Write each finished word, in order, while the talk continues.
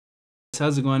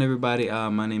How's it going, everybody?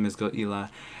 My name is GOATEli,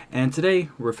 and today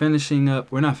we're finishing up.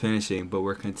 We're not finishing, but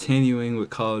we're continuing with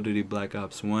Call of Duty Black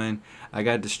Ops 1. I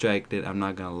got distracted, I'm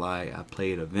not gonna lie. I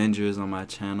played Avengers on my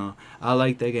channel. I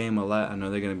like that game a lot. I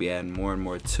know they're gonna be adding more and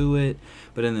more to it,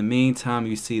 but in the meantime,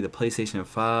 you see the PlayStation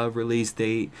 5 release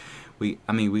date. I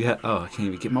can't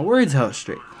even get my words out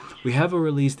straight. We have a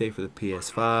release date for the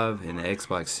PS5 and the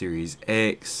Xbox Series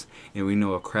X, and we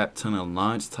know a crap ton of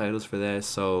launch titles for that.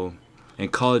 And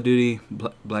Call of Duty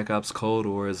Black Ops Cold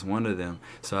War is one of them.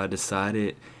 So I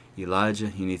decided,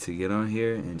 Elijah, you need to get on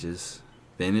here and just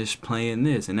finish playing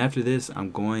this. And after this,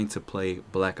 I'm going to play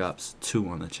Black Ops 2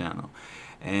 on the channel.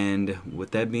 And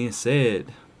with that being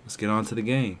said, let's get on to the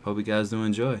game. Hope you guys do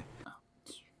enjoy.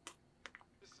 This is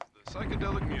the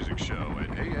Psychedelic Music Show at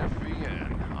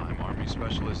AFVN. I'm Army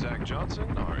Specialist Zach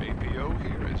Johnson. Our APO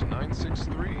here is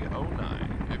 96309.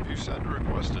 If you send a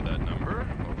request to that number,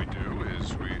 what we do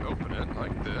is we open it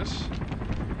like this.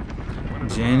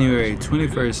 January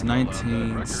 21st,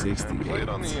 1968. Play it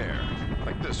on the air,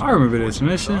 like this. I remember this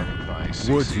mission.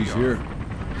 Woods, he's here.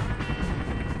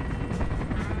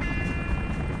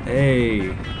 Hey.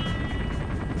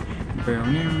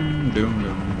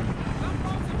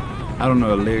 I don't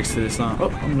know the lyrics to this song. Oh,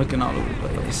 I'm looking all over the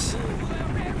place.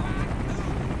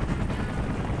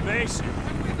 Mason,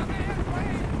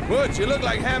 Woods, you look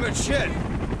like hammered shit.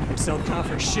 it's no time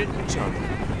for shit in the jungle.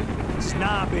 It's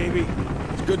nah, baby.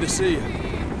 It's good to see you.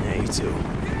 Yeah, you too.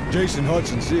 Jason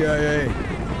Hudson, CIA.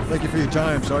 Thank you for your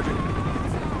time, Sergeant.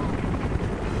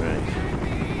 Right.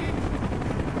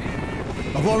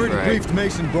 I've already Right. briefed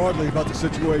Mason broadly about the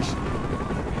situation.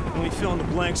 Let me fill in the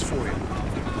blanks for you.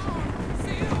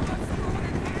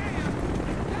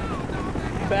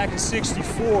 Back in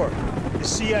 '64, the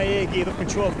CIA gave up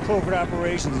control of covert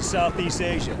operations in Southeast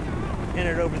Asia,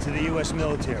 handed it over to the U.S.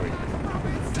 military.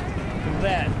 From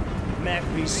that,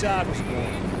 McAfee's SOG was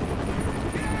born.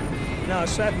 Now,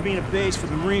 aside from being a base for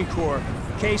the Marine Corps,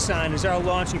 K-Sign is our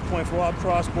launching point for all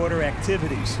cross-border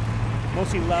activities,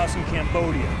 mostly Laos and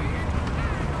Cambodia.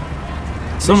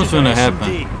 Something's gonna Missions on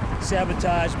happen. SMD,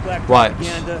 sabotage, black Watch.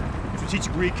 propaganda,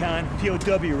 strategic recon,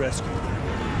 POW rescue.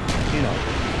 You know.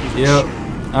 Yep,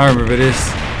 I remember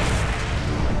this.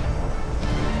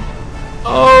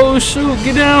 Oh shoot,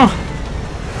 get down!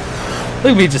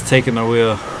 Look at me just taking the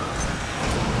wheel.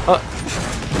 Oh,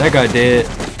 that guy dead.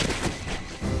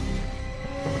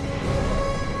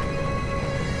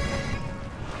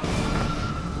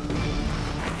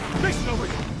 Mason, over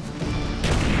here.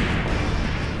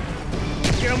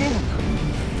 Get him moving.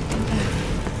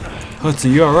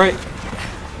 Hudson, you alright?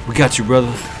 We got you,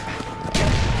 brother.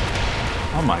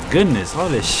 Oh my goodness, all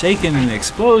this shaking and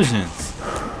explosions.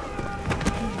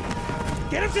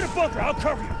 Get him to the bunker. I'll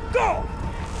cover you. Go!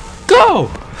 Go!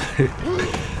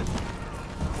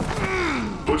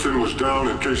 Hudson was down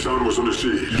and K-Sound was under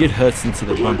siege. Get Hudson to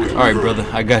the bunker. Alright, brother,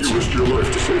 I got You you. risked your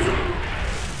life to save him.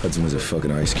 Hudson was a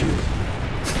fucking ice cube.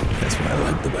 That's why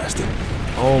I like the bastard.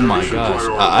 Oh my gosh,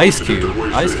 ice cube.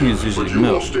 Ice cubes usually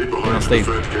melt. They don't stay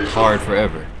hard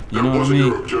forever. You know what I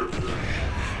mean?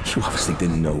 You obviously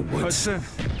didn't know Woods. Hudson,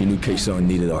 You knew K-Son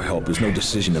needed our help. There's no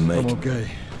decision to make. I'm okay.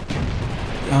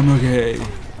 I'm okay.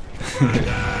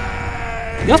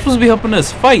 Y'all supposed to be helping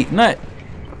us fight, not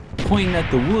pointing at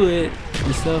the wood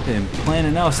and stuff and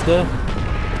planning out stuff.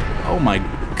 Oh my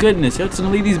goodness, y'all just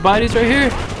gonna leave these bodies right here?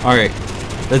 Alright,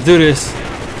 let's do this.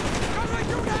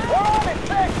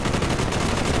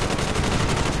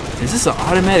 Is this an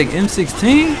automatic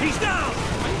M16? He's down!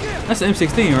 That's an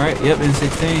M16, right? Yep,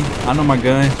 M16. I know my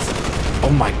guns. Oh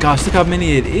my gosh, look how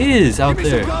many it is out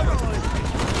there.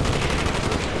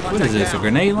 What is this, a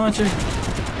grenade launcher?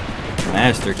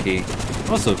 Master key.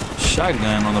 What's a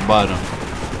shotgun on the bottom?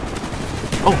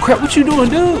 Oh crap, what you doing,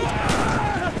 dude?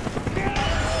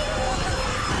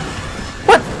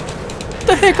 What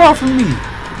the heck off of me?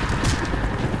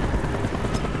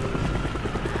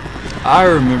 I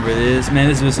remember this. Man,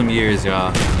 it's been some years,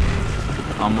 y'all.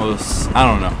 Almost, I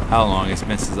don't know how long it's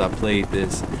been since I played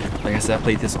this. Like I said, I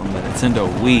played this on the Nintendo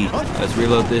Wii. Let's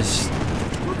reload this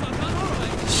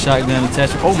shotgun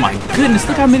attachment. Oh my goodness,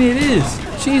 look how many it is.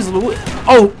 Jeez Louise.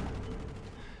 Oh!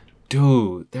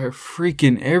 Dude, they're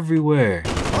freaking everywhere.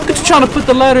 Look at you trying to put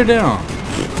the ladder down.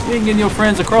 You ain't getting your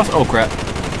friends across. Oh crap.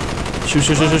 Shoot,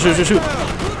 shoot, shoot, shoot, shoot, shoot, shoot.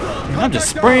 Man, I'm just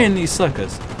spraying these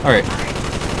suckers. Alright.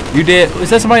 You dead? Is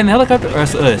that somebody in the helicopter? Or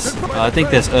that's us? I think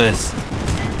that's us.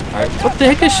 Alright. What the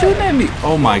heck is shooting at me?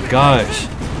 Oh my gosh.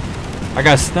 I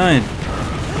got stunned.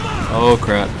 Oh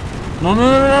crap. No, no,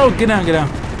 no, no, no. Get down, get down.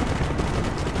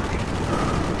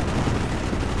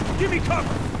 Give me cover!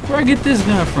 Where I get this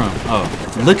gun from?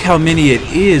 Oh, look how many it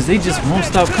is. They just won't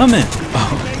stop coming.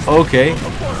 Oh, okay.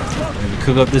 Let me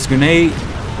cook up this grenade.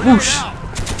 Whoosh.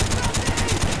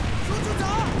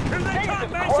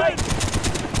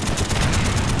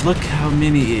 Look how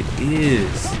many it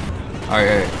is.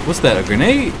 Alright, what's that? A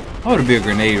grenade? Oh, it'll be a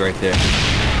grenade right there.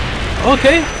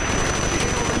 Okay.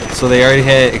 So they already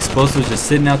had explosives just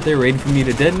sitting out there waiting for me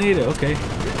to detonate it? Okay.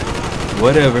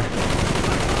 Whatever.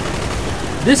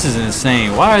 This is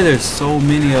insane. Why are there so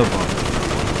many of them?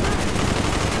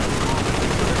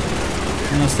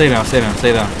 No, stay down, stay down,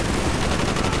 stay down.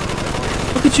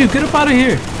 Look at you. Get up out of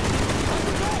here.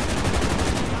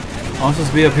 Oh, I'm supposed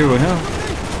to be up here with him.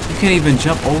 You can't even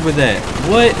jump over that.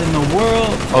 What in the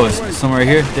world? Oh, it's somewhere right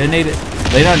here. Detonate it.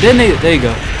 Lay down, detonate it. There you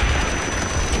go.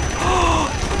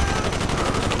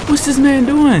 What's this man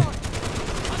doing?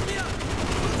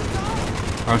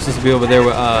 I'm supposed to be over there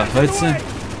with Hudson.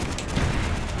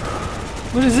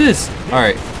 What is this?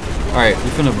 Alright. Alright, we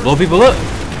finna blow people up.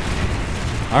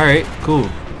 Alright, cool.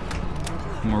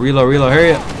 I'm gonna reload,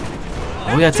 hurry up.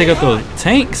 Oh, we gotta take out those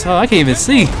tanks? Oh, I can't even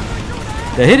see.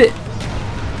 Did I hit it?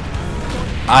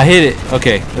 I hit it.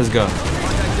 Okay, let's go.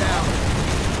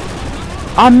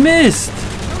 I missed.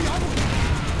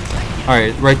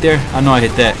 Alright, right there. I know I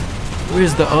hit that.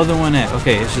 Where's the other one at?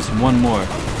 Okay, it's just one more.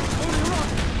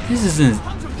 This isn't...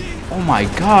 Oh my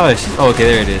gosh. Oh, okay,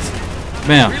 there it is.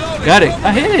 Bam. Got it.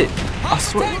 I hit it. I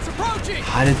swear.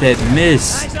 How did that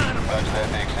miss?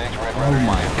 Oh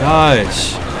my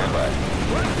gosh.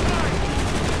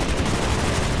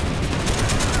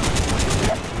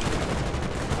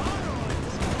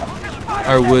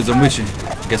 Alright, Woods, I'm with you.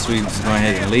 Guess we just go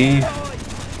ahead and leave.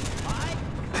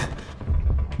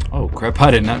 Oh crap,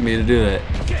 I did not mean to do that.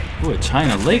 Ooh, a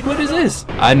China Lake? What is this?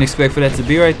 I didn't expect for that to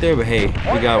be right there, but hey,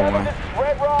 we got one.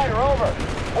 Red Rider, over.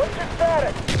 What's your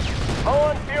status? Low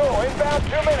on fuel, inbound 2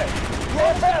 minutes.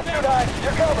 Stand fast, you guys.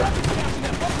 You're covered.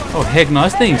 Oh heck no,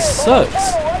 this thing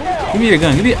sucks. Give me your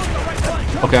gun, give me it.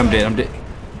 Okay, I'm dead, I'm dead.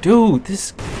 Dude,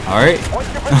 this... Alright.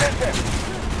 What's your position?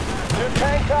 Just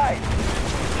hang tight.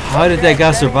 How did that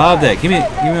guy survive that? Give me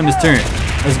on this turret.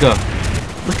 Let's go.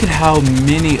 Look at how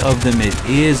many of them it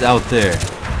is out there.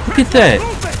 Look at that.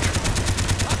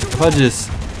 If I just...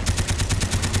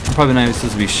 I'm probably not even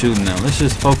supposed to be shooting them. Let's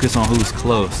just focus on who's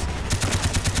close.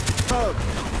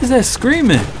 What is that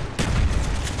screaming?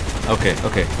 Okay.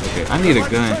 I need a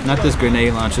gun. Not this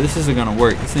grenade launcher. This isn't gonna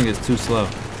work. This thing is too slow.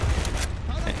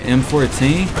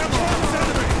 M14?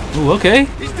 Ooh, okay.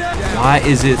 Why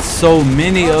is it so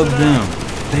many of them?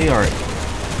 They are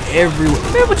everywhere.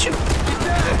 Man, what you...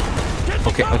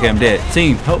 Okay, I'm dead.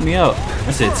 Team, help me out.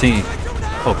 I said team.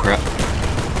 Oh, crap.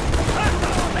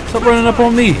 Stop running up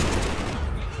on me.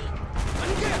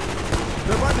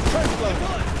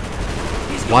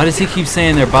 Why does he keep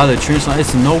saying they're by the trench line?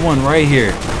 It's no one right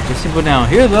here. There's people down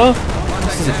here, though.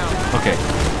 This is okay,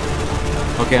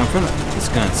 I'm finna... This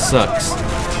gun sucks.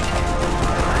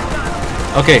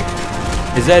 Okay.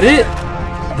 Is that it?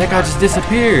 That guy just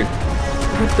disappeared.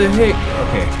 What the heck?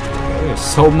 Okay. There's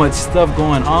so much stuff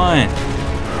going on.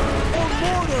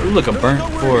 You look a burnt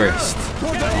forest.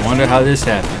 I wonder how this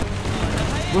happened.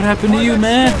 What happened to you,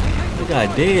 man? You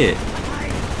got dead.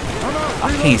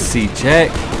 I can't see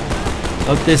Jack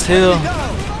up this hill.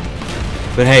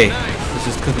 But hey, let's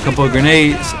just cook a couple of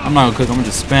grenades. I'm not gonna cook them, I'm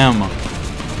gonna just spam them.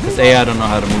 Because AI don't know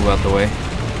how to move out the way.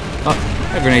 Oh,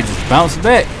 that grenade just bounced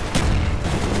back.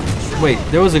 Wait,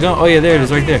 there was a gun. Oh yeah, there it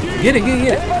is right there. Get it.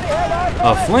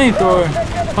 A flamethrower.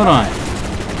 Hold on.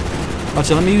 Watch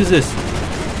it, let me use this.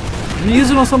 Let me use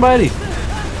it on somebody.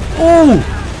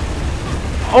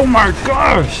 Oh my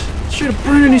gosh. Should have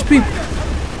burned these people.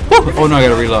 Woo. Oh no, I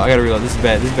gotta reload. This is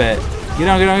bad. Get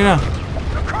down.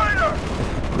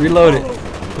 Reload it.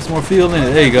 Put some more fuel in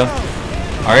it. There you go.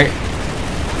 Alright.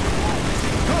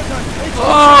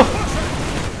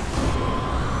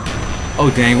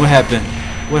 Oh dang, what happened?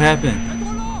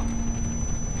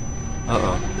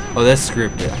 Uh-oh. Oh, that's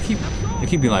scripted. I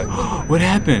keep being like, oh, what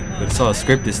happened? But it's all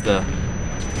scripted stuff.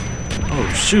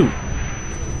 Oh shoot.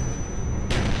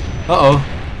 Uh-oh.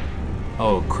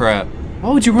 Oh crap. Why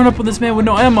would you run up on this man with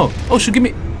no ammo? Oh shoot, give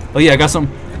me... Oh yeah, I got some.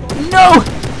 No!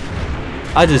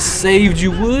 I just saved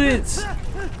you, Woods.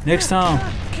 Next time,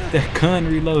 get that gun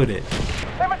reloaded.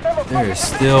 There is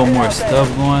still more stuff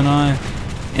going on.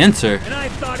 Enter.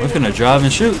 We're finna drive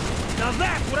and shoot. Now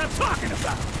that's what I'm talking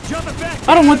about. Jumping back.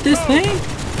 I don't want this thing.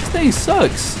 This thing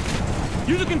sucks.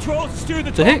 Use the controls to steer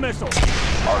the heck? missile.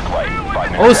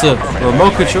 Oh, it's a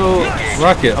remote control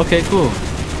rocket. Okay, cool.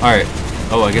 Alright.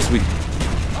 Oh, I guess we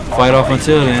fight off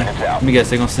until then. Let me guess,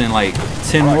 they're gonna send like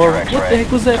 10 more. What the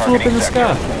heck was that flew up in the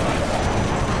sky?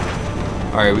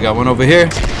 Alright, we got one over here.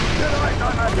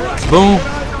 Boom.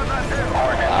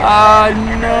 Ah,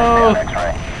 no.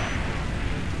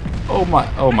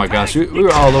 Oh my gosh, we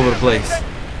were all over the place.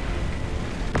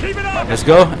 Let's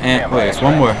go, and wait, it's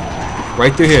one more.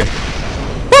 Right through here.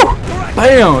 Woo!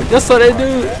 Bam! That's how they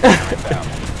do.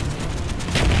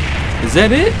 Is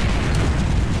that it?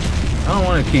 I don't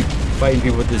want to keep fighting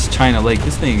people with this China Lake.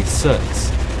 This thing sucks.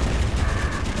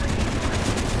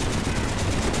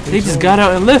 They just got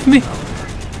out and left me.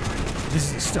 This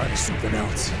is the start of something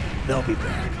else. They'll be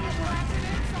back.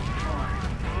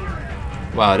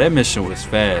 Wow, that mission was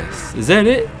fast. Is that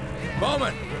it?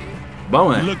 Bowman!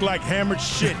 Bowman. You look like hammered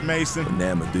shit, Mason.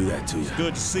 Nam would do that to you.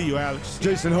 Good to see you, Alex.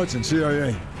 Jason Hudson,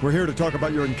 CIA. We're here to talk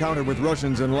about your encounter with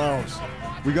Russians in Laos.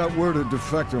 We got word a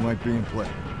defector might be in play.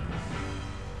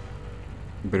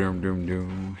 Doom, doom,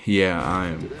 doom. Yeah, I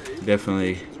am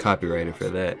definitely copyrighted for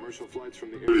that.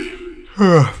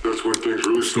 That's when things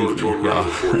really started going Y'all,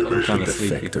 wrong for you, I'm kind Mason. of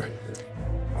sleepy. Defector.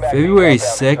 February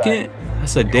 2nd?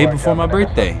 That's a day before my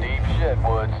birthday. Deep shit,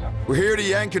 Woods. We're here to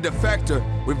yank a defector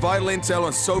with vital intel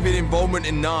on Soviet involvement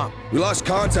in Nam. We lost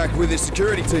contact with his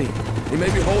security team. He may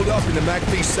be holed up in the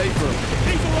MACV safe room.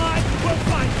 He's alive. We'll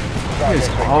fight. There's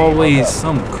always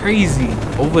some crazy,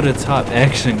 over-the-top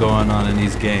action going on in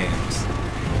these games.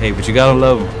 Hey, but you gotta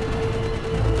love them.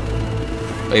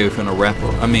 Hey, we're finna rappel.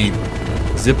 I mean,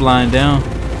 zip line down.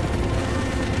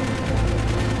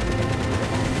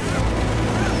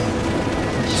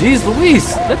 Jeez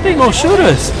Louise, that thing gonna shoot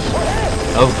us.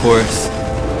 Of course.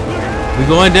 We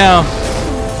going down.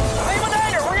 Lima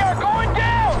Niner, we are going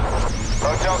down!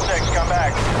 Hotel 6, come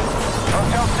back.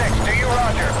 Hotel 6, do you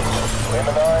roger?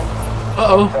 Lima 9,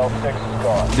 Uh-oh. Hotel 6 is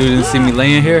gone. Dude didn't see me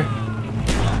laying here.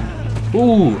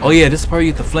 Ooh, oh yeah, this is where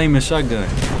you get the flaming shotgun.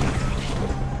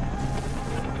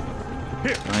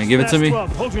 Here. Alright, give it to me.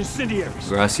 12, hold your incendiaries.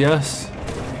 Gracias.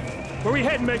 Where we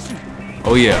heading, Mason?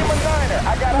 Oh yeah. Lima Niner,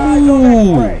 I got eyes on that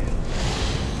Ooh. spray.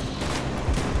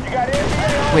 You got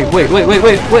NDA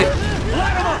on? Wait.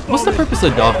 What's the purpose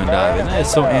of dolphin diving? That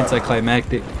is so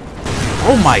anticlimactic.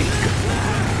 Oh my god.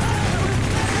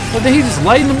 Well, did he just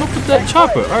lighten them up with that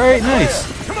chopper? Alright, nice.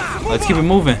 Let's keep it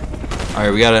moving.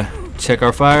 Alright, we gotta check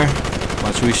our fire.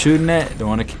 Watch who we shooting at. Don't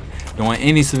want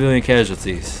any civilian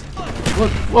casualties.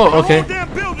 Whoa, okay.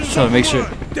 Just trying to make sure.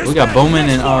 We got Bowman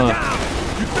and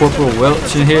Corporal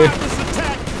Welch in here.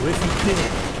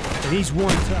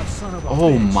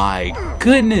 Oh my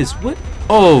goodness, what?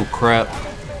 Oh crap.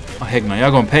 Oh heck no,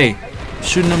 y'all gonna pay.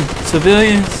 Shooting them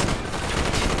civilians?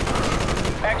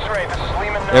 X-ray, this is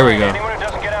Lima 9. There we go. Anyone who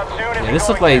doesn't get out soon is Yeah, this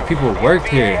going look like to. people worked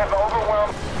The here. have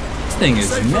overwhelmed. This thing is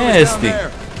Safe room is down nasty.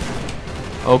 there.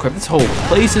 Oh crap, this whole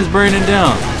place is burning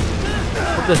down.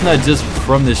 Hope that's not just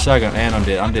from this shotgun. And I'm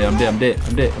dead.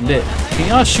 Can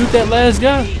y'all shoot that last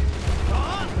guy?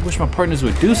 I wish my partners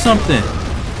would do something.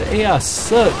 The AI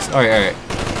sucks. Alright.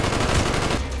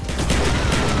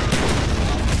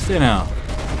 Stay down.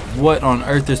 What on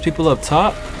earth? There's people up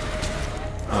top?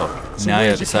 Oh, now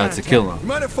you decide to kill He him.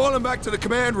 might have fallen back to the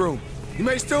command room. He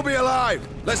may still be alive.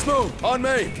 Let's move. On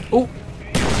me. Oh.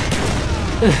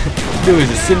 Dude is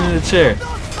just sitting in the chair.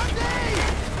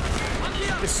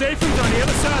 The safe room's on the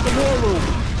other side of the war room.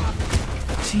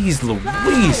 Jeez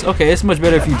Louise. Okay, it's much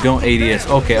better if you don't ADS.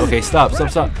 Okay, stop.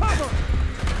 RPG!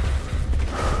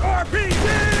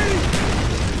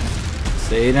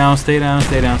 Stay down.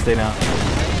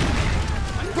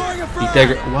 Eat that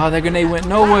wow, that grenade went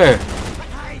nowhere.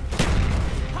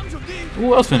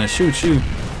 Who else finna shoot you?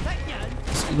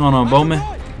 What's going on, Bowman?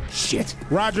 Shit.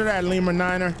 Roger that, Lima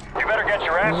Niner. You better get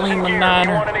your asses in Lima gear if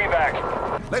Niner. you want an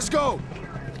evac. Let's go.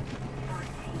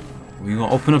 We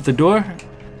gonna open up the door?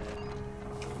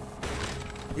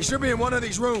 He should be in one of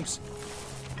these rooms.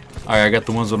 Alright, I got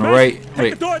the ones on the right. Take Wait,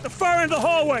 the door at the far end of the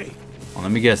hallway.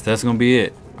 let me guess. That's gonna be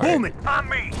it. Alright. Boom it. On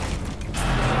me.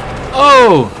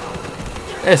 Oh!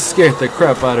 That scared the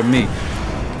crap out of me.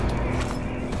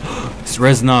 It's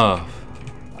Reznov.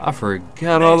 I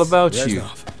forgot all about you.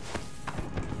 Reznov.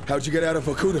 How'd you get out of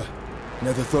Vorkuta?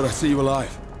 Never thought I'd see you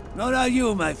alive. Nor are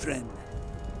you, my friend.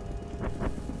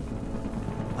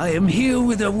 I am here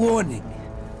with a warning.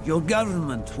 Your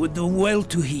government would do well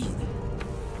to heed.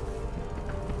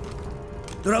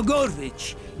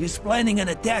 Dragovich is planning an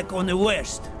attack on the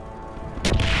west.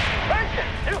 Mason,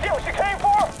 you get what you came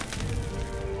for?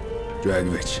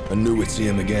 Dragovich, I knew we'd see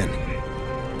him again.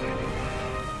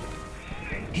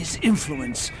 His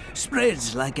influence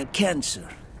spreads like a cancer.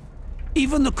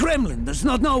 Even the Kremlin does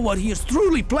not know what he is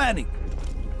truly planning.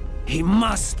 He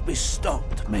must be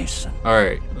stopped, Mason.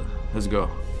 Alright, let's go.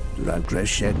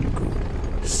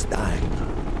 Dragoshenko, Steiner,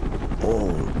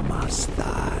 all must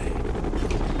die.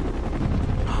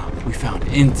 We found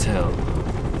intel.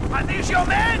 Are these your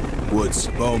men? Woods,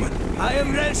 Bowman. I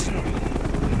am Reznov.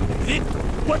 Victor.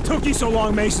 What took you so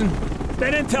long, Mason?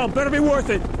 That intel better be worth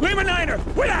it. Lima Niner,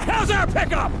 where the hell's our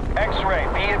pickup? X-ray,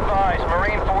 be advised.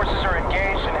 Marine forces are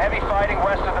engaged in heavy fighting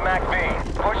west of the MacV.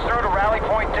 Push through to Rally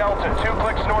Point Delta, 2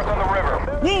 clicks north on the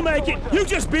river. We'll make it. You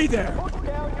just be there.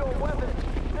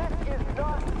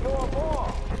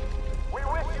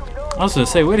 I was gonna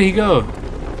say, where did he go?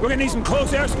 We're gonna need some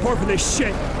close air support for this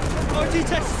shit. RT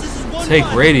Texas, this is 1-5.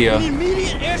 Take radio. We need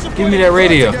immediate air support. Give me that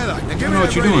radio. Together. Now I give don't me know what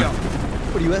that you're radio. doing.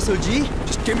 What are you, SOG?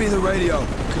 Just give me the radio.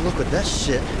 Good luck with that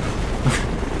shit.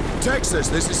 Texas,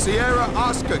 this is Sierra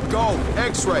Oscar Golf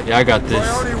X-ray. Yeah, I got this.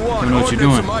 Priority 1, I know what you're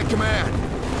ordnance doing. of my command.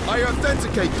 I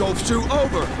authenticate Golf 2,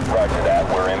 over. Roger that,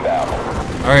 we're inbound.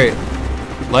 Alright.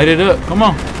 Light it up. Come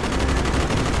on.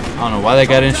 I don't know why that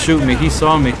guy didn't shoot me. He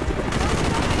saw me.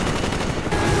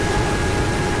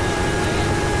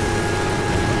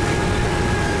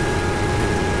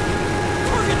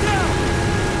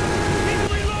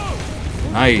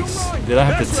 Nice. Did I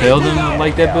have to tell them to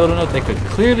light that building up? They could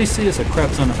clearly see us a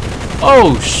crap ton of...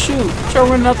 Oh, shoot. What y'all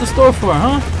running out the store for,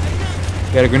 huh?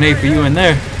 Got a grenade for you in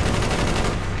there.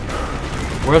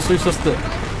 Where else are we supposed to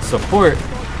support?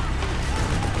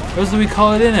 Where else do we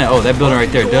call it in at? Oh, that building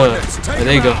right there. Duh.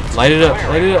 There you go. Light it up.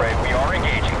 Light it up. We are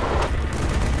engaging.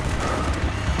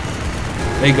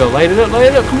 There you go. Light it up. Light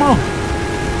it up. Come on.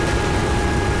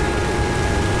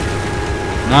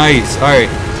 Nice. All right.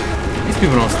 These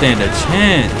people don't stand a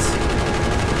chance.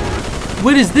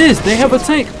 What is this? They have a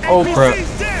tank. Oh, crap.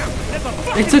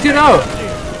 They took it out.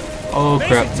 Oh,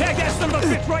 crap.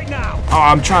 Oh,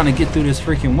 I'm trying to get through this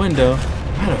freaking window. I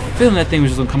had a feeling that thing was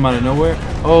just going to come out of nowhere.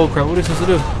 Oh, crap. What are we supposed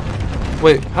to do?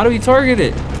 Wait, how do we target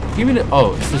it? Give me the...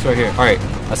 Oh, it's this right here. All right.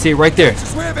 I see it right there.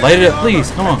 Light it up, please.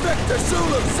 Come on. Roger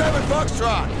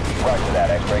that,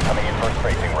 X-ray coming in for a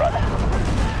tracing run.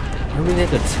 I really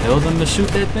have to tell them to shoot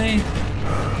that thing?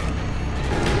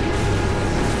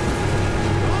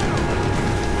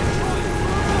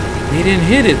 They didn't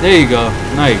hit it. There you go.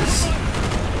 Nice.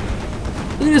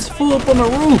 Look at this fool up on the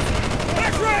roof.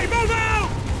 X-ray, move out!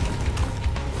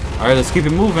 Alright, let's keep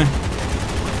it moving.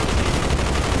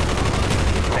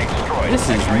 This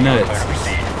is nuts.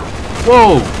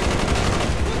 Whoa!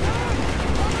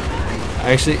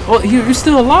 Actually, oh, you're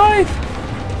still alive?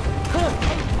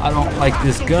 I don't like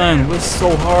this gun. It's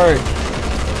so hard.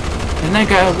 And that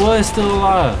guy was still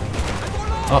alive.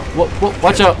 Oh,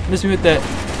 watch out. Miss me with that.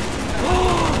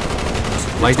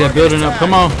 Light that building up.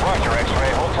 Come on. Roger,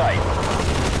 X-ray, hold tight.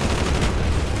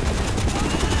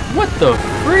 What the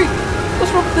freak?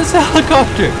 What's wrong with this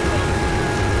helicopter?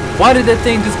 Why did that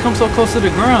thing just come so close to the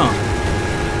ground?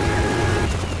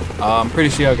 I'm pretty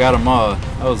sure I got them all.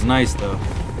 That was nice though.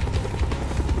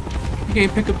 You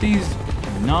can't pick up these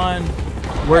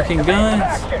non-working guns?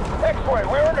 X-ray,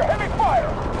 we're under heavy fire.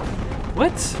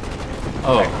 What?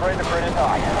 Oh. X-ray, the grid is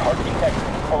high. RT Texas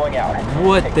is pulling out.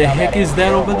 What the heck is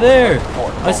that over there?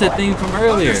 That's that thing from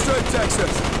earlier. Understood,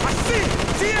 Texas. I see it!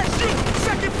 CSU!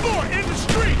 Second floor! In the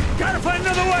street! Gotta find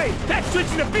another way! That's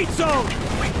switching the beat zone!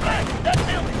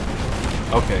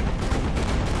 Okay.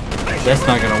 That's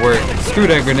not gonna work. Screw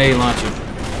that grenade launcher.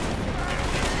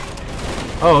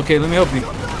 Oh, okay, let me help you.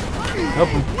 Help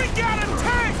him. We got a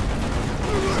tank!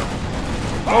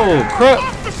 Oh, crap.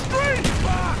 Off the street!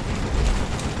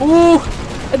 Ooh,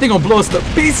 that thing gonna blow us to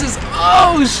pieces.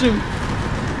 Oh, shoot.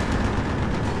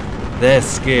 That's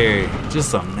scary.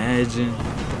 Just imagine.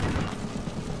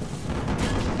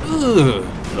 Ugh,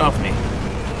 get off me.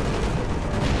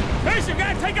 Mason,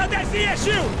 gotta take out that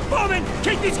CSU! Bowman,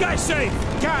 keep these guys safe!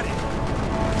 Got it!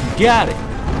 Got it. I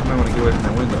might want to get away from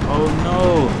that window. Oh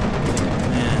no.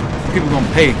 Man, people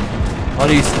gonna pay. All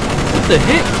these. What the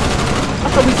heck? I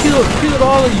thought we killed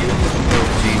all of you. Oh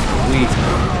jeez,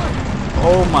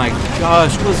 oh my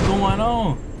gosh, what's going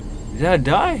on? Did I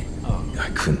die? Oh. I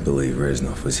couldn't believe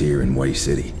Reznov was here in Way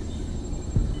City.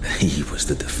 He was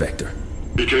the defector.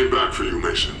 He came back for you,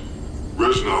 Mason.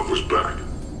 Reznov was back.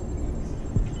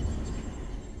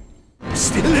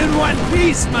 Still in one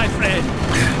piece, my friend.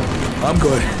 I'm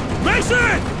good.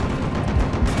 Mason!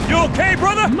 You okay,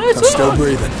 brother? I'm still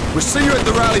breathing. We'll see you at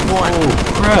the rally point. Oh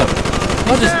crap.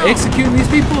 Y'all just executing these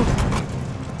people?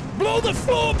 Blow the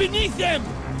floor beneath them.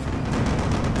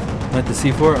 Let the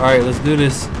C4. Alright, let's do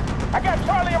this. I got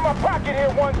Charlie in my pocket here,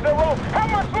 1-0. How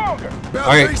much longer? About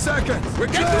All right. 3 seconds. We're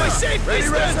Get to a safe Ready,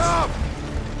 distance. Reznov?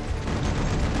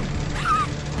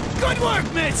 Good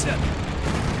work, Mason.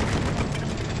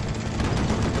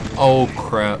 Oh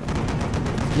crap.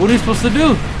 What are you supposed to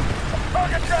do?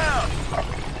 Target down.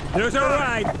 There's our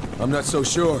ride. I'm not so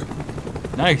sure.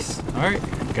 Nice. Alright.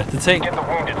 Got the tank. Get the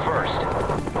wounded first.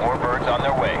 More birds on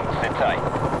their way. Sit tight.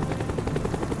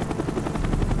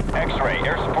 X-ray,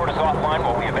 air support is offline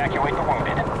while we evacuate the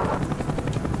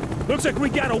wounded. Looks like we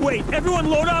gotta wait. Everyone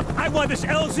load up. I want this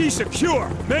LZ secure.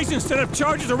 Mason set up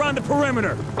charges around the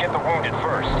perimeter. Get the wounded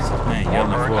first. Man, More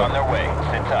yelling birds for on their way.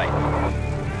 Sit tight.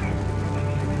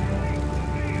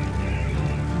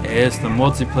 It's the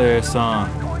multiplayer song.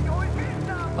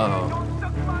 Uh-oh.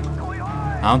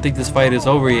 I don't think this fight is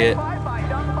over yet.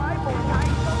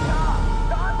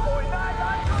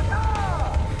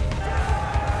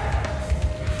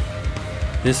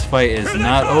 This fight is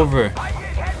not over.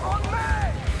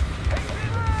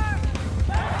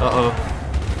 Uh-oh.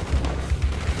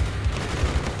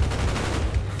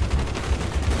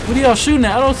 What are y'all shooting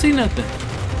at? I don't see nothing.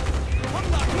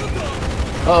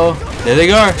 Uh-oh. There they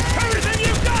are.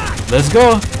 Let's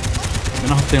go.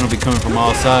 And I hope they don't be coming from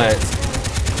all sides.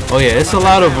 Oh yeah, it's a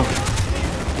lot of them.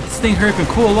 This thing hurry up and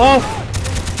cool off.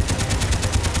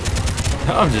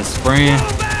 I'm just spraying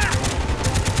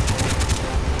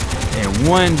in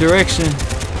one direction.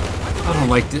 I don't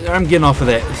like this. I'm getting off of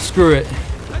that. Screw it.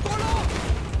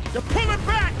 They're pulling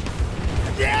back.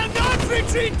 They are not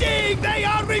retreating. They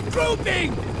are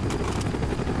regrouping.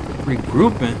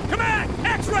 Regrouping? Come on,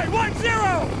 X-ray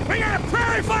 1-0. We got a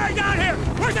prairie fire down here.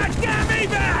 Where's that damn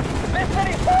evac? This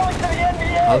city's falling to the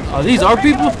NBA. Are these our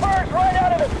people? Birds right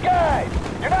out of the sky.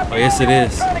 You're not Oh, yes, it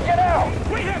is. trying to get out.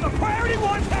 We have a priority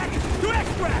 1 package to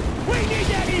extract. We need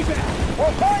that evac.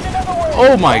 We'll find another way.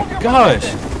 Oh my gosh.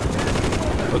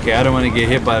 Okay, I don't want to get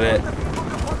hit by that.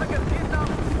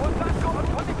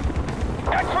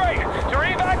 X-ray, your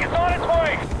evac is on its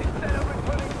way.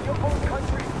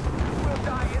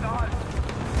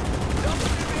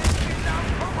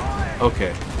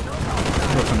 Okay.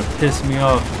 That's gonna piss me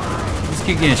off. Just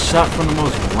keep getting shot from the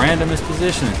most randomest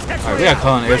positions. Alright, we gotta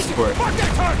call an air support.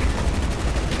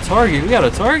 Target? We got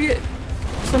a target?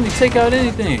 Somebody take out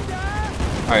anything.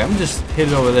 Alright, I'm just hit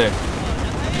it over there.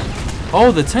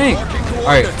 Oh, the tank.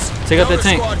 Alright, take out that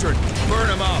tank. Burn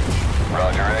them up.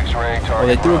 Roger, X-ray. Oh,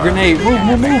 they threw a grenade. Move,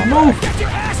 move, move, move. Get your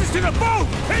asses to the boat.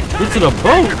 Get to the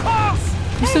boat.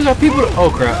 You still got people.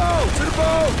 Oh crap. To the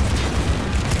boat.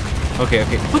 Okay,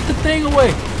 okay. Put the thing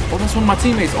away. Oh, that's one of my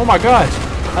teammates. Oh my gosh.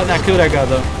 I did not kill that guy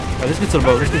though. Alright, let's get to the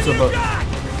boat. Let's get to the boat.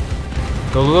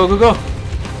 Go, go, go, go, go.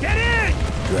 Get in.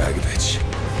 Dragovich.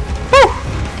 Woo!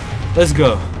 Let's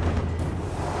go.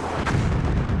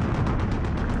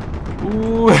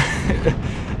 Ooh.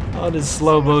 All this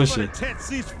slow motion. Intense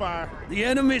ceasefire. The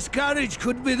enemy's courage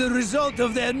could be the result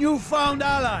of their newfound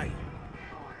ally.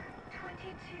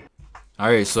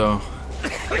 Alright, so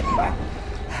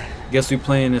guess we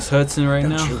playing this Hudson right Don't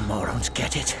now. you morons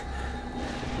get it?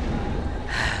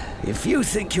 If you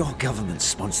think your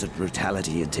government-sponsored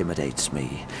brutality intimidates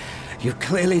me, you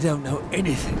clearly don't know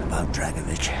anything about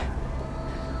Dragovich.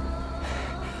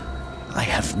 I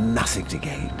have nothing to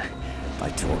gain by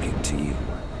talking to you.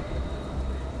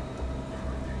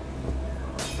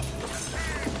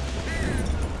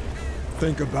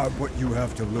 Think about what you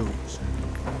have to lose.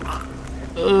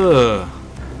 Ugh.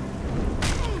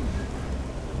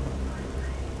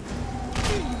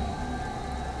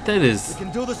 That is We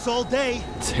can do this all day.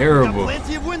 terrible. Got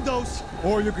plenty of windows.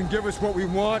 Or you can give us what we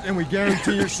want and we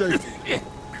guarantee your safety.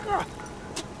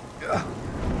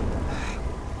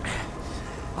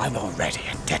 I'm already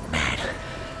a dead man.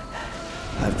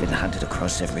 I've been hunted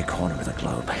across every corner of the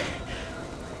globe.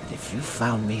 And if you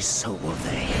found me, so will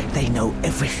they. They know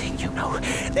everything you know.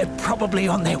 They're probably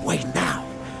on their way now.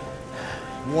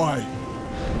 Why?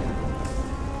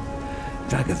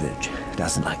 Dragovich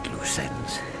doesn't like loose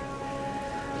ends.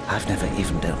 I've never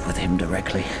even dealt with him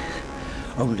directly.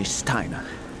 Only Steiner,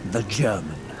 the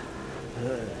German.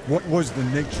 What was the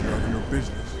nature of your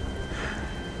business?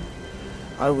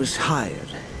 I was hired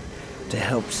to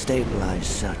help stabilize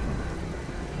certain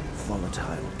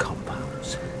volatile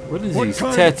compounds. What is What these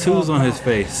kind of tattoos on his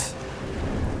compound? face?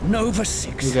 Nova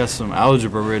 6. He got some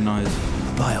algebra written on his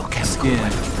Biochemical skin.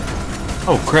 weapon.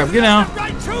 Oh crap, get down.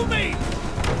 Right to me.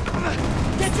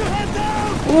 Get your head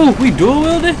down. Ooh, we dual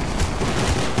wielded?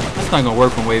 That's not gonna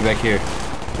work from way back here.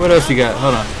 What else you got?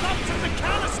 Hold on.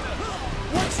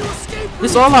 Once you escape,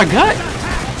 This all I got?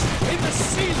 in the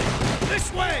ceiling.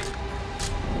 This way.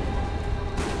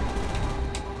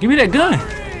 Give me that gun.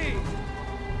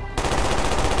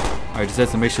 Alright, just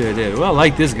have to make sure they're dead. Well, I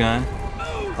like this gun.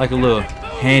 Like a little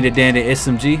handy dandy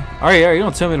SMG. Alright, you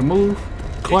don't tell me to move.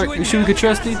 Clark, you sure we could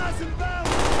trust you?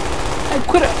 Hey,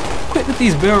 quit with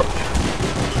these barrel.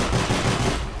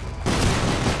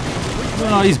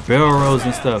 Doing all these barrel rolls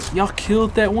and stuff. Y'all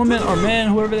killed that woman or man,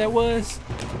 whoever that was.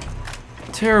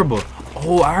 Terrible.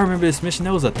 Oh, I remember this mission.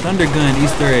 That was a thunder gun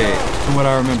Easter egg, from what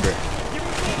I remember.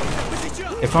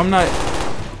 If I'm not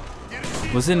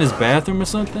Was it in his bathroom or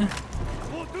something?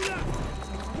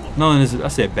 No, I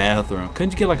said bathroom.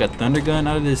 Couldn't you get like a thunder gun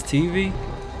out of this TV?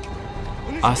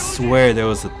 I swear there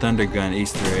was a thunder gun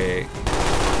Easter egg.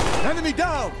 Enemy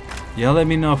down! Y'all let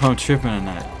me know if I'm tripping or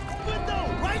not.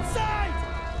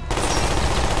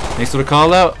 Thanks for the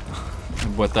call out.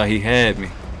 That boy thought he had me.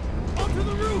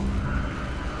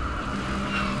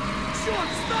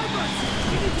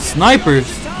 Snipers?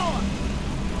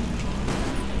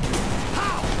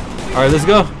 Alright, let's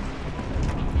go.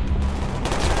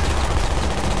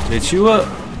 Lit you up.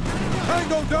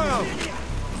 Tango down!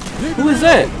 Who is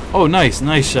that? Oh, nice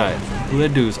shot. Ooh,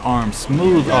 that dude's arm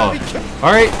smooth off.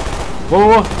 Alright.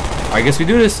 Whoa. I guess we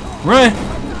do this. Run.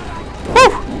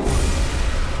 Woo!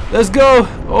 Let's go.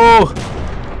 Oh.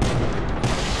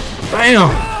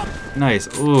 Bam. Nice.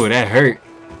 Ooh, that hurt.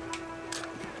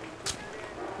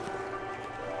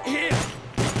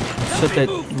 Shut that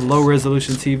low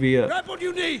resolution TV up. Grab what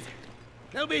you need.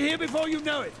 They'll be here before you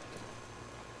know it.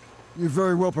 You're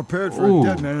very well prepared for Ooh. a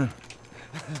detonator.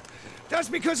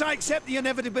 Just because I accept the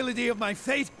inevitability of my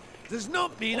fate does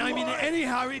not mean I'm in any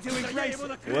hurry to embrace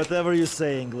it. Whatever you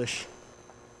say, English.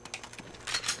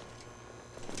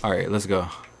 Alright, let's go.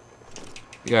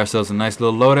 We got ourselves a nice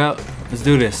little loadout. Let's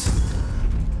do this.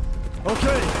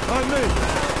 Okay, on me.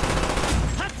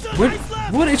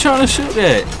 What are they trying to shoot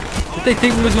at? Did they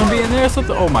think we was gonna be in there or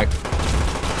something? Oh my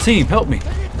team, help me.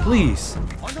 Please.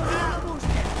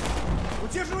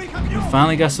 We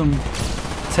finally got some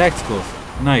tacticals.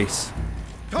 Nice.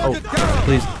 Oh,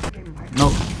 please.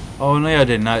 No. Oh no, I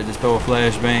did not just throw a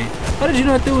flashbang. How did you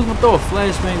know that dude was gonna throw a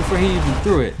flashbang before he even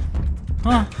threw it?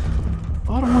 Huh?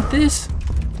 Oh, I don't want this.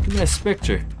 Give me that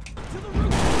Spectre.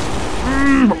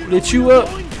 Lit you up.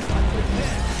 Woo!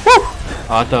 Oh,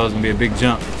 I thought it was gonna be a big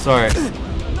jump. Sorry.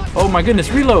 Oh my goodness,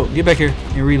 reload. Get back here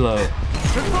and reload.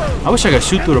 I wish I could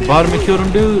shoot through the bottom and kill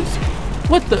them dudes.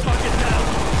 What the?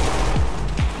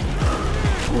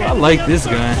 Ooh, I like this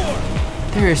gun.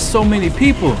 There is so many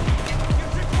people.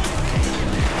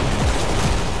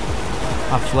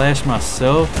 I flashed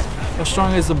myself. How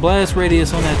strong is the blast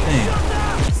radius on that thing?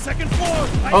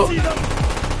 Oh,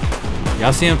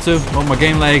 y'all see him too? Oh, my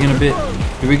game lagging a bit.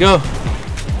 Here we go.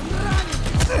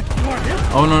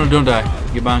 Oh no, don't die.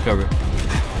 Get behind cover.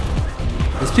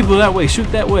 There's people that way.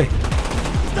 Shoot that way.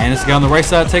 And this guy on the right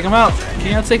side, take him out.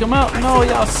 Can y'all take him out? No,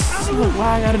 y'all.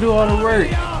 Why I gotta do all the work?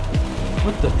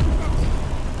 What the?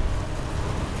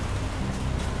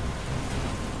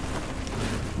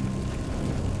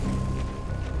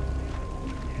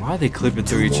 Why are they clipping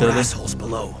through each other? Assholes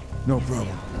below. No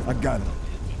problem. I got him.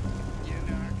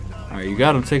 Alright, you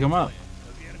got him. Take him out.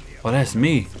 Oh, that's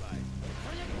me.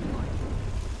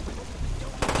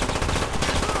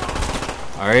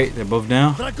 Alright, they're both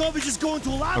down. Dragovich is going to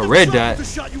allow A red dot. to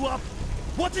shut you up.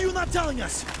 What are you not telling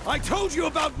us? I told you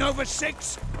about Nova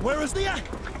 6. Where is the...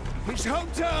 His home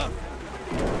turf.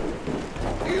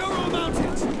 Ural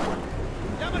Mountains.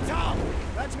 Yamatal.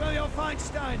 That's where you'll find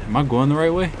Steiner. Am I going the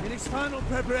right way? In his final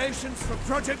preparations for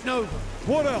Project Nova.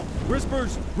 What else?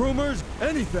 Whispers, rumors,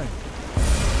 anything.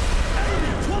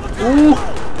 Ooh.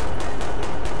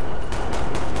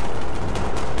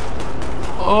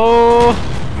 Oh.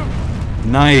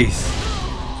 Nice.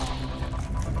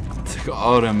 Took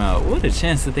all them out. What a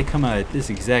chance that they come out at this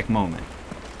exact moment.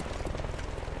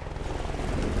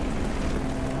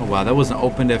 Oh wow, that wasn't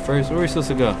opened at first. Where are we supposed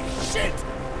to go? Shit!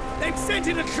 They've sent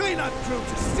in a cleanup crew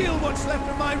to steal what's left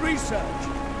of my research.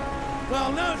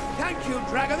 Well, no, thank you,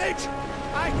 Dragovich.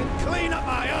 I can clean up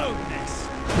my own mess.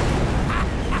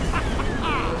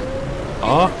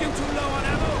 Oh. You're too low on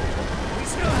ammo. We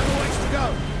still have a ways to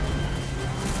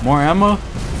go. More ammo?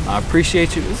 I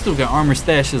appreciate you. This still got armor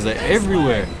stashes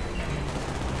everywhere.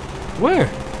 Where?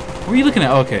 Where are you looking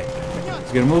at? Okay.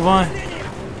 Let's get a move on.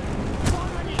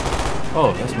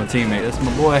 Oh, that's my teammate. That's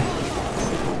my boy.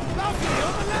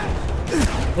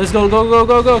 Let's go, go, go,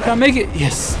 go, go. Can I make it?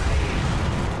 Yes.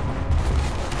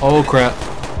 Oh, crap.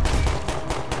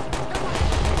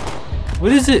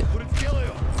 What is it?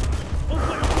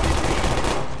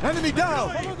 Enemy down!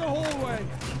 Follow the hallway.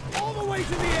 All the way to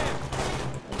the end.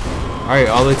 Alright,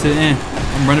 all the way to the end.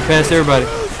 I'm running past everybody.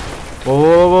 Whoa,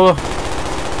 whoa, whoa, whoa.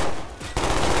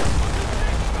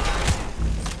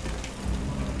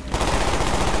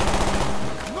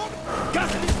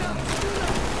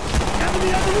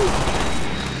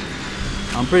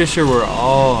 I'm pretty sure we're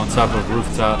all on top of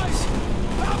rooftops.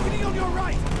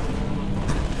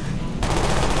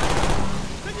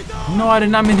 No, I did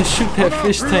not mean to shoot that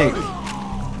fish tank.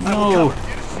 No.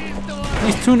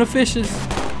 These tuna fishes.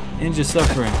 Injured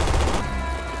suffering.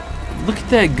 Look at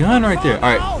that gun right there.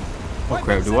 Alright. Oh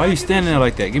crap, dude. Why are you standing there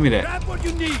like that? Give me that.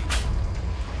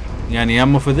 You got any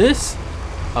ammo for this?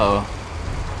 Uh-oh.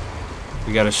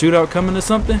 We got a shootout coming or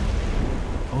something?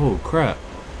 Oh, crap.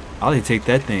 I'll take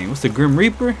that thing. What's the Grim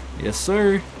Reaper? Yes,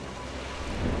 sir.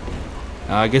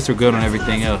 I guess we're good on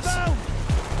everything else.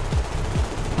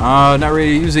 Not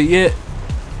ready to use it yet.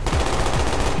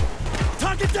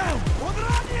 Target down!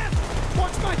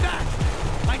 Watch my back!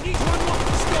 I need to unlock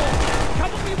this door!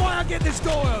 Come with me while I get this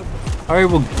door open! Alright,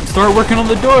 we'll start working on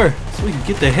the door so we can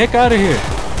get the heck out of here.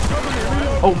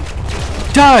 Oh,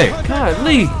 die! God,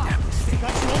 Lee!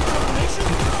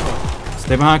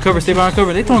 Stay behind cover, stay behind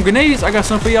cover. They throwing grenades. I got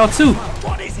some for y'all too.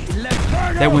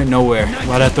 That went nowhere.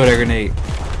 Why'd I throw that grenade?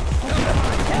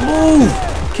 Move!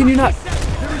 Can you not?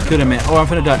 Good, man. Oh, I'm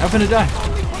finna die. I'm finna die.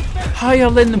 How y'all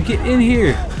letting them get in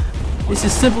here? It's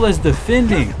as simple as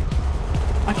defending.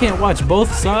 I can't watch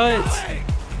both sides.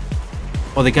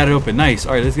 Oh, they got it open. Nice.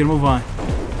 Alright, let's get a move on.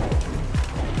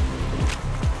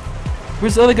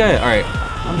 Where's the other guy at? Alright,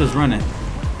 I'm just running.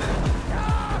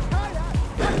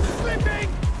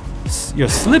 You're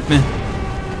slipping.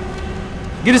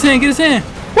 Get his hand, get his hand.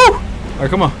 Woo! Alright,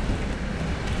 come on.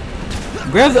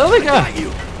 Grab the other guy.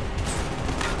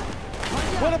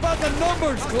 What about the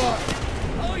numbers, Clark?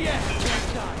 Oh yeah.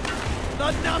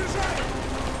 The numbers.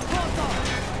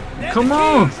 Come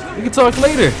on. We can talk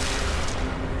later.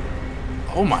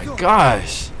 Oh my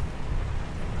gosh.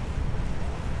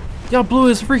 Y'all blew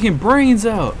his freaking brains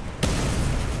out.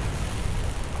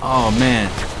 Oh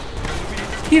man.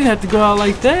 He didn't have to go out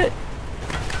like that.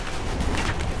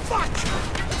 Fuck!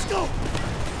 Let's go!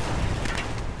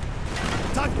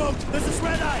 Tugboat, this is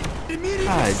Red Eye. Immediate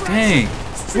God dang.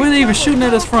 Where are they even shooting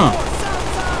at us from?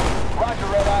 Roger,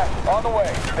 Red Eye. On the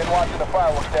way. Been watching the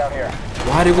fireworks down here.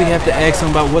 Why did we have to ask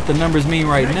them about what the numbers mean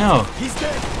right now? He's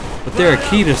dead. But they're a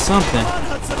key to something.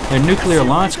 They're nuclear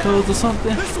launch codes or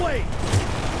something? This way.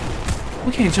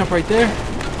 We can't jump right there.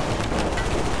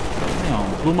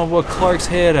 Damn, blew my boy Clark's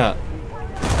head out.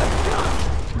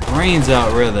 Brains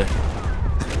out, rather.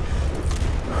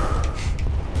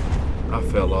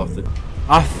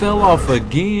 I fell off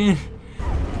again.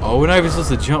 Oh, we're not even supposed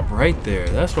to jump right there.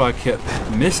 That's why I kept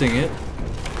missing it.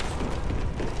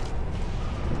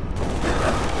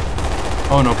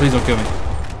 Oh no, please don't kill me.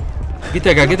 Get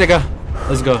that guy, get that guy.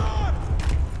 Let's go.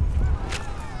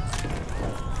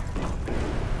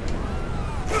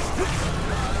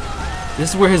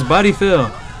 This is where his body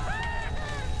fell.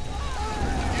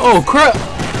 Oh crap!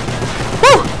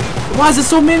 Woo! Why is there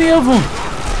so many of them?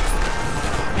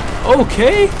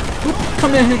 Okay.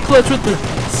 Come in here, clutch with the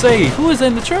save. Who is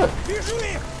in the truck?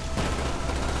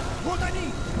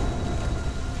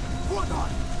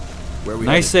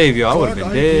 Nice save, y'all. I would have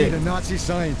been dead. A Nazi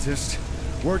scientist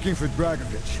working for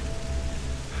Dragovich.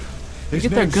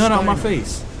 Get that gun out my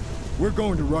face. We're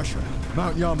going to Russia,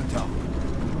 Mount Yamantau.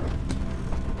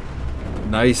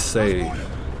 Nice save.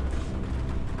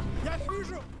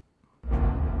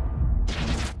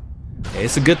 Hey,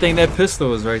 it's a good thing that pistol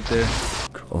was right there.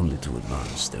 Only to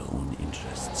advance their own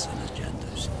interests and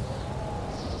agendas.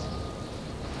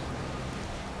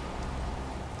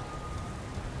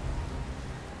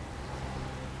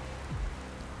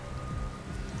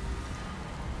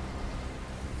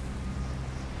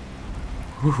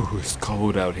 Ooh, it's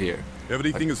cold out here.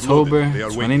 Everything is October loaded. They are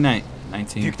 29th,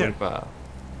 1945.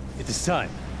 It is time.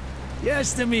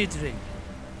 Yes, Dmitri.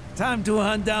 Time to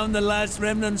hunt down the last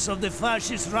remnants of the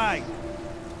fascist Reich.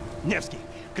 Nevsky,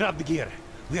 grab the gear.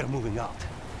 We are moving out.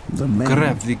 The men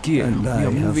Grab the gear. and We I are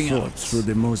have moving fought out. through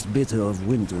the most bitter of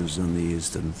winters on the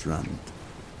Eastern Front.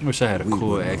 I wish I had a We cool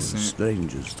were no accent.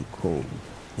 strangers to cold,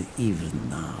 even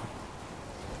now.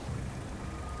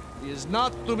 He is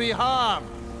not to be harmed.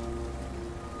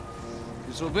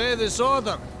 Disobey this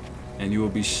order, And you will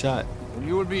be shot. and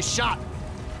you will be shot.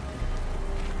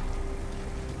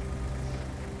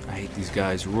 I hate these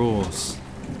guys' rules.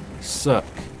 Suck.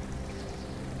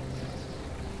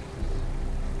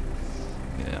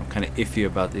 Yeah, I'm kind of iffy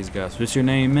about these guys. What's your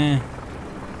name, man?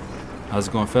 How's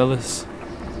it going, fellas?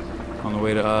 On the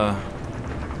way to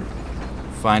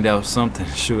find out something.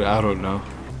 Shoot, I don't know.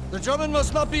 The German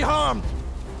must not be harmed.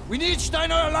 We need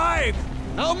Steiner alive.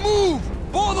 Now move,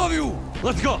 both of you.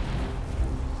 Let's go.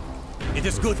 It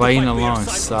is good Fighting to fight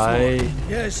alongside.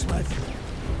 Yes, my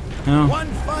friend. No. One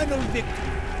final victory.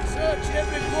 Search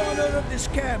every corner of this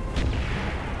camp.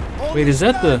 Wait, is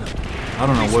that the? I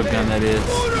don't know what gun that is.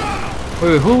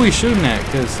 Wait, who are we shooting at?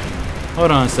 Cause, hold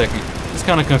on a second. It's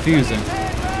kind of confusing.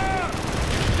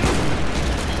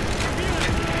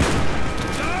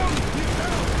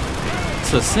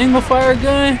 It's a single fire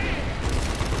gun?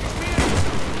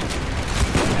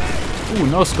 Ooh,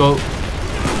 no scope.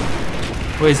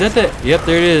 Wait, is that the? Yep,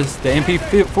 there it is. The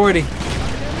MP40.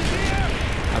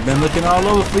 I I've been looking all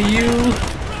over for you.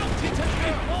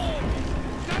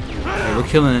 Hey, we're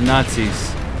killing the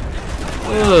Nazis.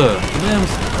 Ugh,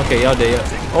 limbs. Okay, y'all dead.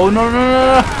 Oh, no, no, no,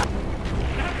 no.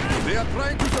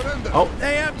 Oh,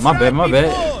 my bad, my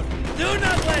bad.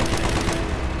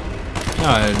 Y'all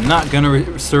are not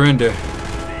gonna surrender.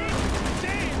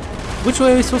 Which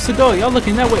way are we supposed to go? Y'all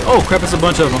looking that way? Oh, crap, it's a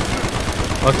bunch of them.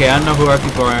 Okay, I know who our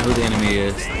people are and who the enemy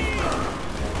is.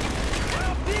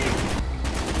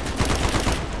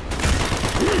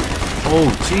 Oh,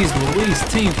 jeez Louise,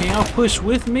 team, can y'all push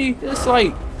with me? It's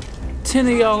like 10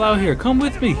 of y'all out here. Come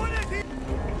with me.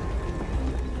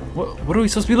 What are we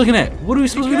supposed to be looking at? What are we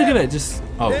supposed to be looking at? Just,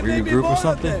 oh, regroup or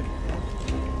something?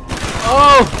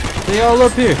 Oh, they all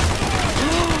up here.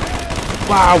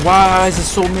 Wow, why is there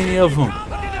so many of them?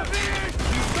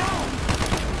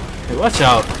 Hey, watch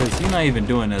out, because you're not even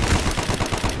doing nothing.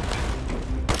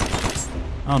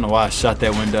 I don't know why I shot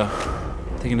that window.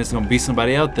 Thinking it's going to be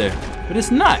somebody out there. But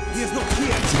it's not.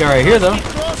 It's a guy right here, though.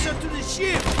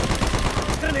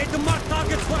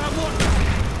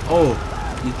 Oh,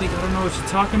 you think I don't know what you're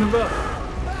talking about?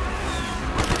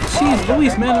 Jeez,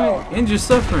 Louise, man, I'm injured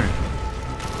suffering.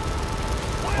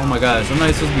 Oh my gosh, I'm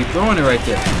not supposed to be throwing it right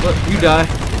there. Look, you die.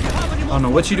 I don't know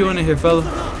what you doing in here, fella.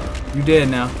 You dead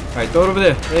now. Alright, throw it over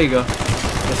there. There you go.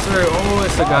 Yes, sir. Oh,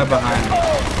 it's a guy behind me.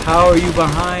 How are you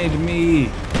behind me?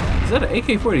 Is that an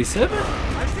AK-47?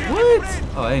 What?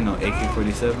 Oh, I ain't no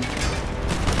AK-47.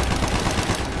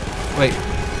 Wait,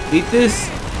 eat this?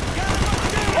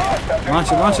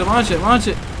 Launch it, launch it, launch it, launch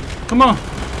it. Come on.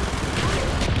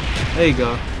 There you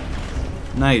go.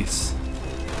 Nice.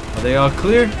 Are they all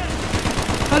clear?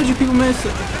 How did you people miss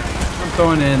it? I'm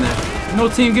throwing it in there. No,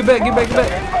 team, get back, get back, get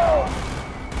back.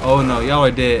 Oh no, y'all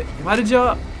are dead. Why did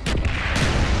y'all?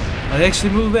 I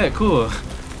actually moved back. Cool.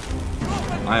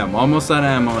 I am almost out of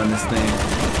ammo in this thing.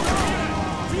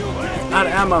 Out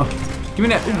of ammo. Give me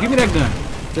that. Ooh, give me that gun.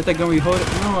 Is that gun where you hold it?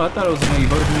 No, I thought it was the gun you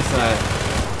hold it from inside.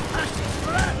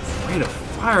 I need a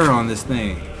fire on this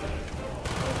thing.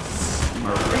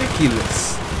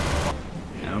 Miraculous.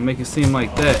 Now make it seem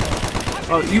like that.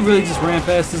 Oh, you really just ran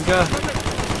past this guy?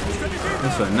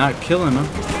 That's for not killing him.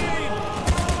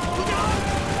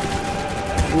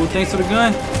 Ooh, thanks for the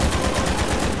gun.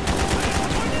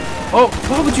 Oh,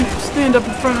 why would you stand up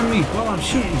in front of me while I'm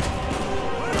shooting?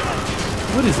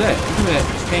 What is that? Look at that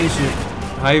cane shit.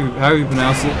 How you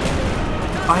pronounce it?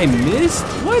 I missed?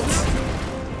 What?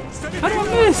 How do I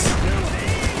miss?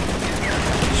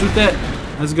 Shoot that.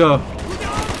 Let's go.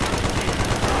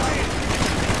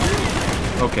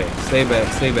 Okay, stay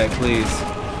back, please.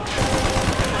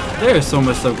 There's so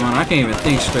much stuff going on. I can't even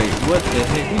think straight. What the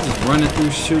heck? We just running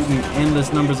through shooting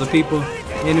endless numbers of people,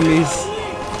 enemies.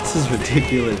 This is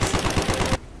ridiculous.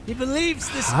 He believes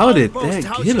this How did that get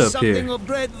up here? something of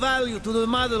great value to the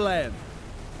motherland.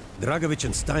 Dragovich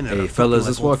and Steiner. Hey fellas,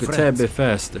 let's walk a tad bit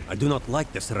faster. I do not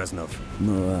like this Reznov.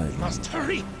 No, We must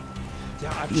hurry. There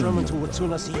are Germans who would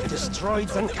sooner see it destroyed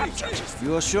than captured.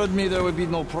 You assured me there would be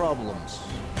no problems.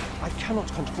 I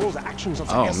cannot control the actions of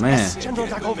the Oh, SS man. General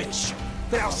Dragovich.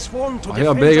 They are sworn to Why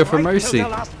y'all defend begging the for right mercy? till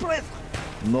their last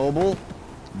breath. Noble,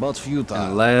 but futile.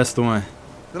 And the last one.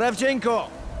 Kravchenko,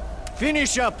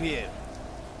 finish up here.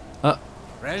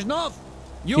 Reznov,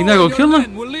 You not gonna kill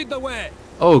him? will lead the way.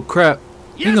 Oh crap.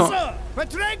 Yes, gonna... sir.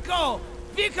 Petrenko,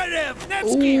 Vikarev,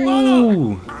 Nevsky, Monov.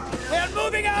 Ooh, They are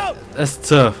moving out. that's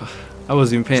tough. I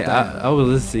wasn't even paying. I was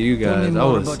listening to you guys. I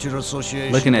was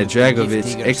looking at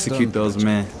Dragovich execute those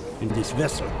men. In this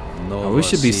vessel. Oh, we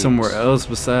should be somewhere else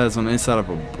besides on the inside of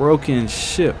a broken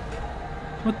ship.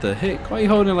 What the heck? Why are you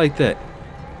holding it like that?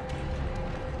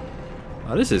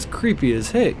 Oh, this is creepy as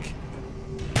heck.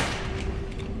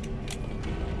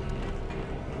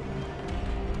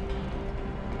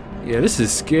 Yeah, this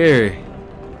is scary.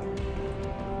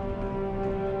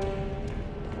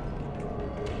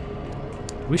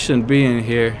 We shouldn't be in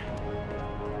here.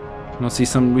 I don't see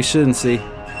something we shouldn't see.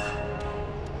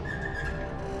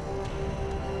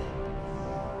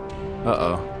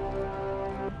 Uh-oh.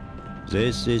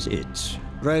 This is it.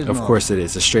 Of course it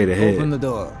is. It's straight ahead. Open the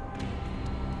door.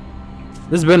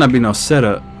 This better not be no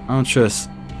setup. I don't trust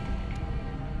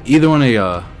either one of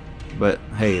y'all. But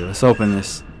hey, let's open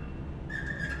this.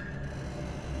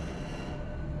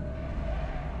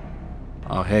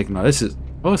 Oh heck no, this is...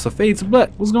 Oh, it's a fade to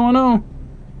black. What's going on?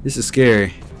 This is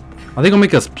scary. Are they gonna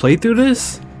make us play through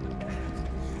this?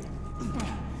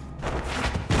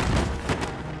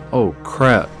 Oh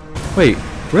crap. Wait,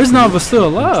 Reznov was still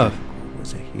alive. He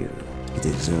was a hero. He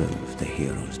deserved the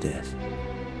hero's death.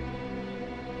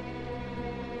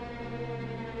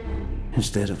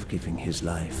 Instead of giving his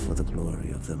life for the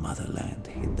glory of the motherland,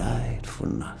 he died for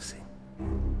nothing.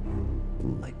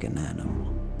 like an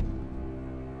animal.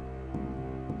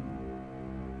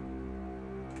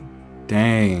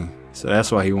 Dang. So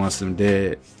that's why he wants them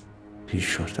dead. He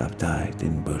should have died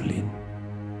in Berlin.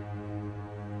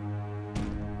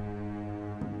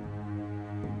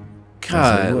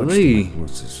 Golly.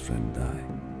 As his friend died,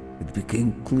 it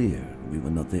became clear we were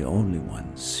not the only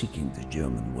ones seeking the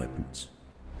German weapons.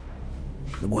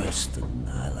 The Western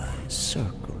allies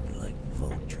circled like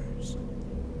vultures.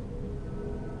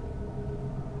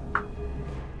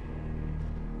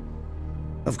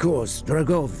 Of course,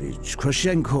 Dragovich,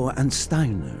 Krashenko, and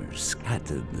Steiner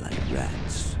scattered like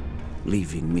rats,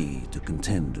 leaving me to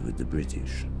contend with the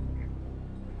British.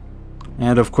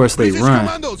 And of course they British run.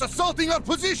 commandos assaulting our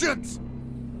positions!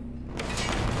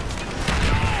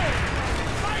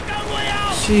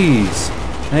 Jeez.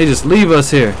 They just leave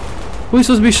us here. Who we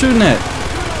supposed to be shooting at?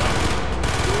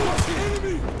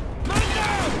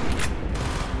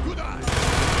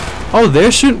 Oh,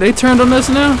 they're shooting. They turned on us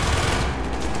now?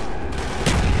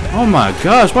 Oh my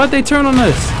gosh, why'd they turn on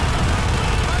us?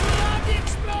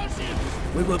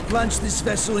 We will plunge this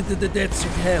vessel into the depths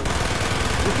of hell.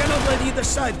 We cannot let either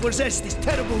side possess this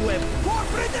terrible weapon. For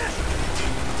British!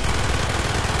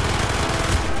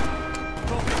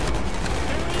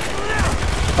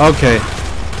 Okay.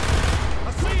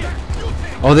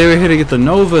 Oh, they were here to get the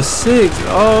Nova 6.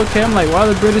 Oh, okay. I'm like, why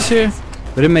are the British here?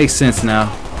 But it makes sense now.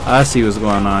 I see what's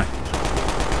going on.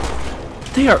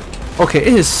 They are... Okay,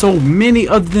 it is so many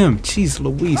of them. Jeez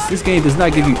Louise. This game does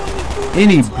not give you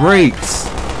any breaks.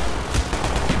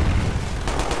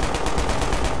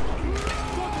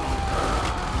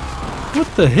 What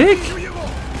the heck?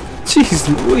 Jeez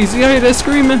Louise. You hear that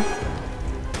screaming?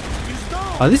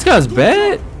 Are these guys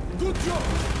bad?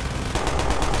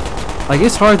 Like,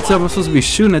 it's hard to tell if I'm supposed to be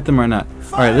shooting at them or not.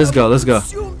 Alright, let's go, let's go.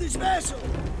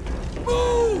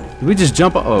 Did we just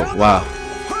jump? Oh, wow.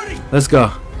 Let's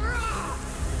go.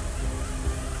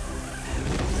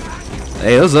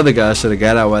 Hey, those other guys should have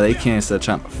got out while they can't start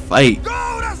trying to fight.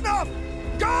 Go, that's enough!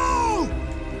 Go! I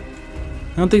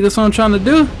don't think that's what I'm trying to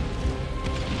do.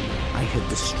 I had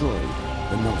destroyed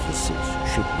the Nova 6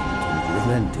 shipment and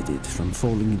prevented it from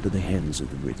falling into the hands of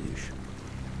the British.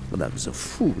 But I was a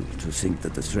fool to think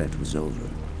that the threat was over.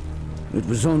 It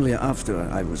was only after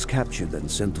I was captured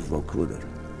and sent to Vorkuta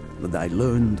that I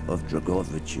learned of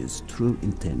Dragovich's true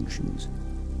intentions.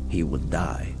 He would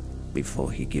die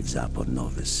before he gives up on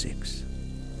Nova 6.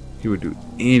 He would do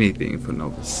anything for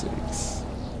Nova 6.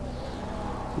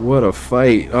 What a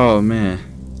fight. Oh, man.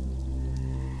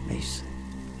 Mason,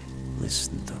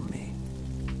 listen to me.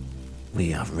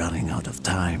 We are running out of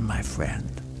time, my friend.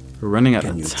 We're running out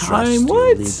Can of you time? trust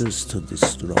What? your leaders to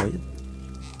destroy it?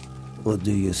 Or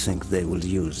do you think they will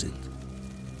use it?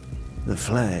 The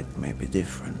flag may be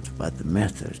different, but the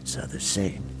methods are the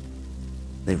same.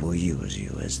 They will use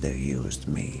you as they used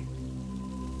me.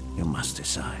 You must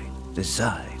decide.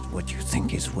 Decide what you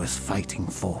think is worth fighting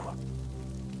for.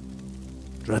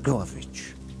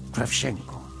 Dragovich,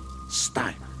 Kravchenko,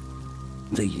 Steiner.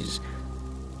 These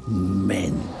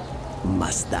men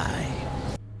must die.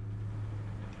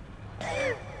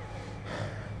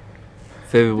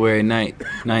 February 9th,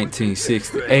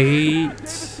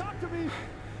 1968.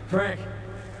 Frank,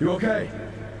 you okay?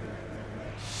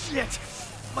 Shit!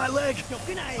 My leg!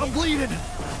 I'm bleeding!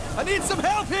 I need some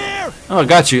help here! Oh, I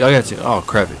got you. I got you. Oh,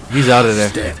 crap it. He's out of there.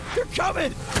 They're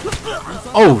coming!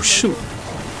 Oh, shoot.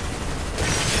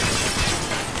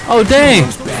 Oh, dang.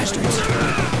 Those bastards! We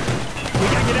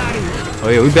gotta get out of here! Oh,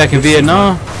 yeah, we back in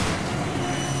Vietnam.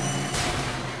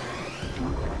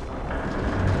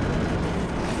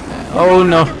 Oh,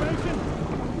 no.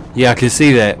 Yeah, I can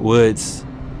see that. Woods.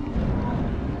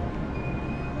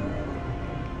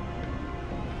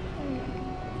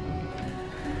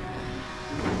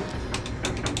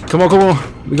 Come on, come on.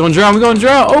 We're gonna drown. We're gonna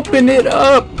drown. Open it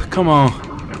up. Come on.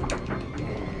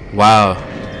 Wow.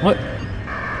 What?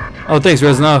 Oh, thanks,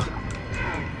 Reznov.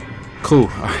 Cool. All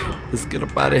right, let's get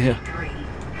up out of here.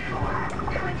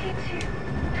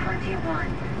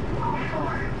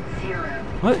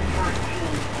 What?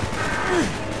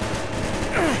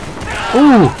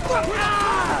 Ooh.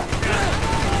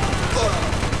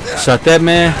 Shot that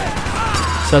man.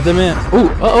 Shot that man. Ooh.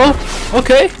 Uh-oh.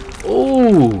 Okay.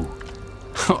 Ooh.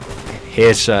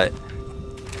 Headshot.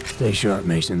 Stay sharp,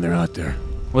 Mason. They're out there.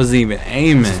 Wasn't even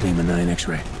aiming. This is Lima 9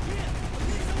 X-ray.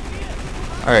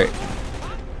 Alright.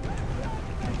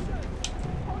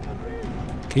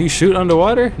 Can you shoot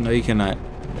underwater? No, you cannot.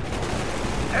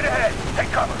 Head ahead.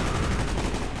 Take cover.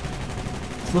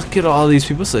 Look at all these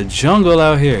people. It's a jungle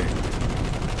out here.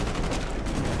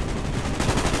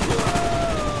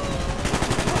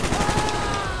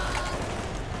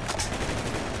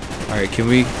 Alright, Alright, can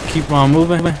we keep on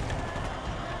moving?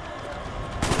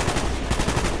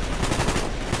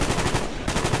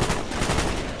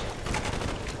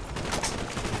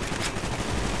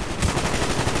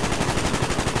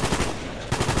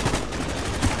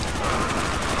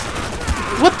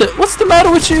 What's the matter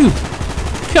with you?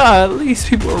 God, these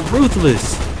people are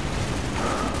ruthless.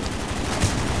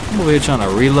 I'm over here trying to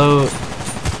reload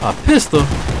a pistol.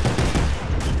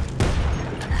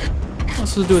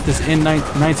 What's to do with this in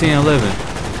 1911?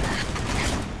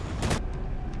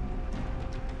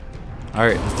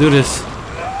 Alright, let's do this.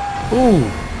 Ooh.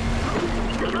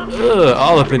 Ugh,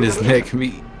 all up in his neck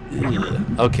meat.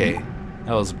 Okay,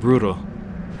 that was brutal.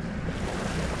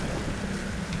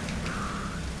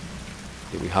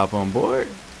 Did we hop on board?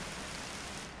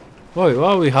 Wait,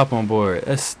 why would we hop on board?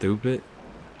 That's stupid.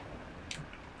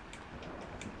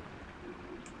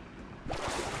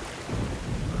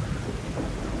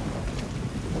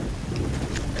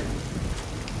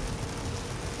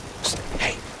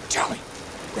 Hey, Charlie.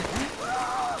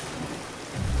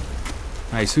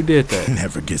 Nice, who did that?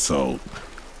 Never gets old.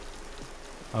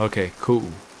 Okay, cool.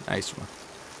 Nice one.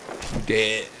 You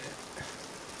dead.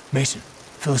 Mason,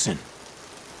 fill us in.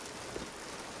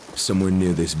 Somewhere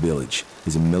near this village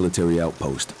is a military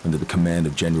outpost under the command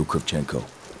of General Kravchenko.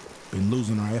 Been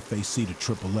losing our FAC to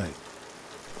AAA.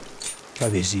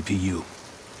 Probably a ZPU.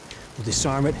 We'll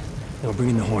disarm it, then we'll bring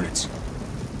in the Hornets.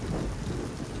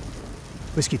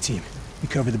 Whiskey team, you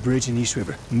cover the bridge in East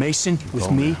River. Mason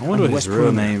with me I wonder on the what West his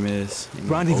real Perimeter. name is.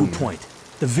 Rendezvous point,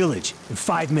 the village, in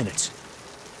 5 minutes.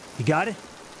 You got it?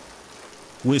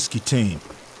 Whiskey team.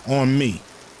 On me.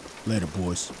 Later,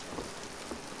 boys.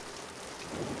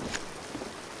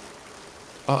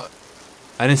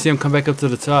 I didn't see him come back up to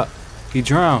the top. He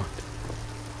drowned.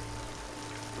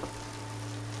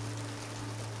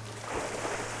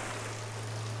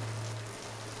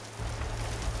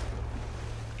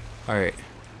 Alright.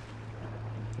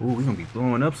 Ooh, we're gonna be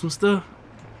blowing up some stuff.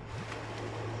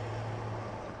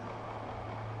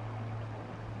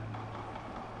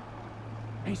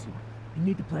 Mason, you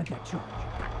need to plant that charge.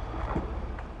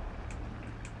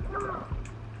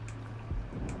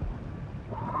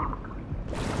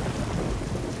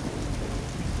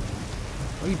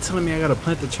 Why are you telling me I gotta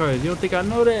plant the charge? You don't think I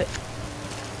know that?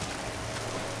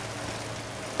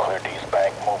 Clear D's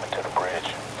bank, moving to the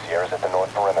bridge. Sierra's at the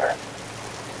north perimeter.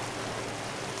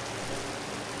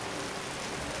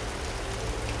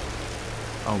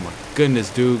 Oh my goodness,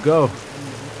 dude, go.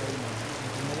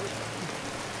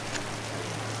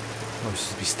 Oh,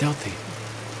 just be stealthy.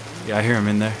 Yeah, I hear him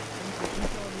in there.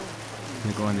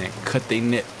 I'm gonna go in there and cut their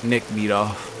neck meat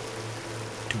off.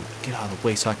 Dude, get out of the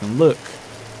way so I can look.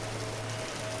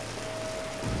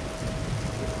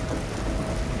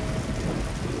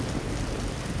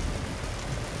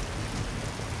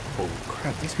 Oh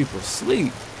crap, these people are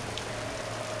asleep.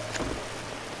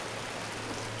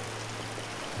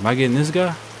 Am I getting this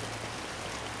guy?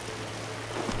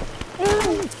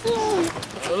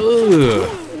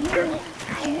 Ugh.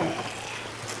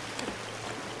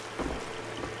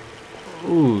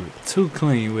 Ooh, too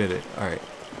clean with it. Alright.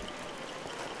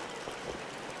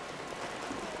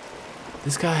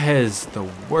 This guy has the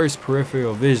worst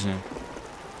peripheral vision.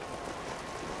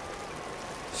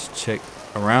 Just check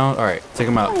around. Alright, take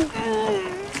him out.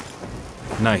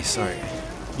 Nice, alright.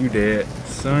 You dead,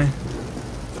 son.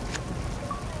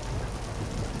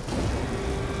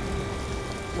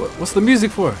 What's the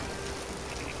music for?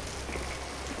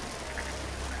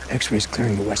 X-rays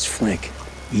clearing the west flank.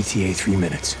 ETA 3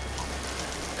 minutes.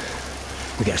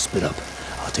 We gotta split up.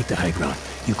 I'll take the high ground.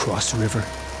 You cross the river.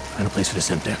 Find a place for the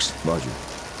Semtex. Roger.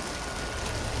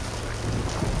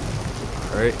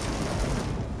 Alright.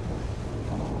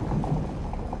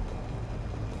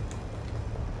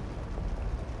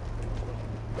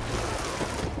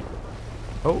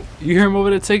 Oh, you hear him over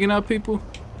there taking out people?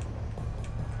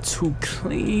 Too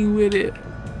clean with it.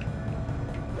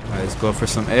 Alright, let's go for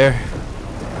some air.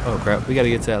 Oh crap, we gotta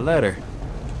get to that ladder.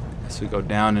 So we go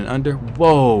down and under.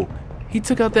 Whoa! He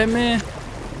took out that man.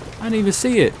 I didn't even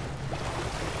see it.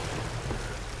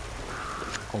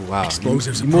 Oh wow.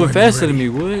 Explosives you moving faster than ready.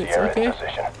 me, Woods. Okay.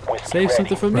 Save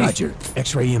something for me. Roger.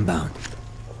 X-ray inbound.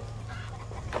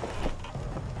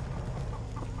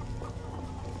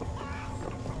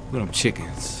 Look at them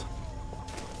chickens.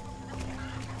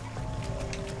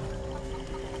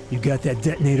 You got that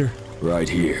detonator? Right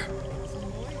here.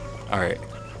 Alright.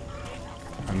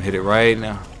 I'm gonna hit it right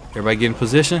now. Everybody get in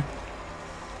position?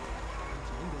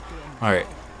 Alright.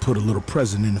 Put a little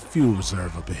present in the fuel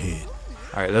reserve up ahead.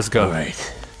 Alright, let's go. All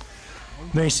right.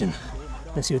 Mason,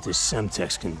 let's see what this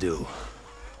Semtex can do.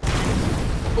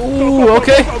 Ooh,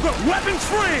 okay. Weapons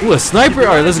free. Ooh, a sniper.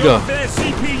 All right, let's go.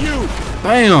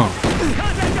 Bam.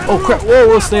 Oh crap! Whoa,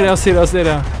 whoa! Stay down, stay down, stay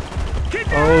down.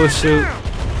 Oh shoot!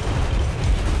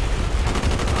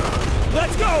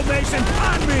 Let's go, Mason.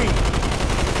 On me.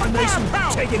 On Mason.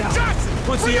 Take it out.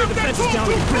 Once the air defense is down,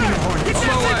 we can bring in the Hornet. Get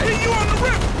that CPU on the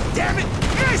rip. Damn it,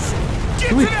 Mason. Get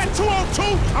to that 202.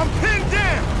 I'm pinned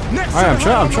down. Next. All right,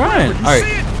 I'm trying. All right,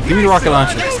 give me the rocket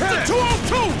launcher.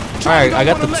 All right, I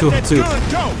got the 202.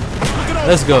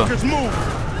 Let's go.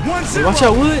 Watch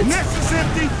out, Woods.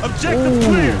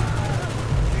 Ooh.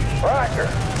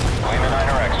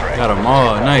 Got them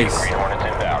all. Nice.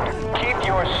 Keep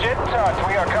your shit tucked.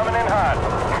 We are coming in hot.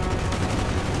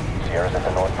 Sierra's at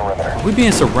the north perimeter. We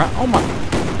being surrounded. Oh my.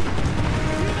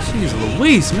 Jeez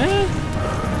Louise, man.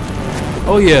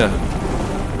 Oh yeah.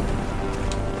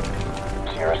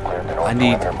 I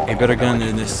need a better gun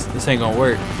than this. This ain't gonna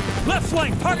work. Left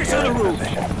flank, pockets on the roof.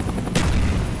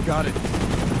 Got it.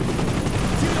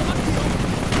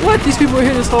 What? These people were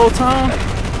here this whole time?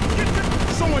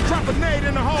 Someone drop a nade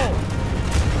in the hole.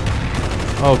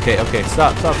 Okay, okay.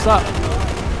 Stop, stop, stop.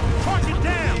 Park it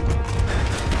down.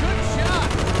 Good shot.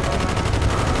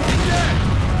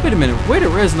 Wait a minute. Where did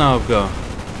Reznov go?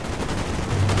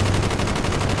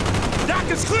 Dock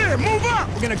is clear. Move up.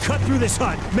 We're gonna cut through this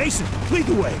hut. Mason, lead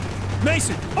the way.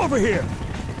 Mason, over here.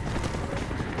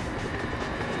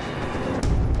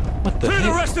 What the Clear the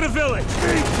heck? rest of the village.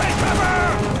 Take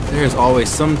cover. There's always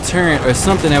some turret or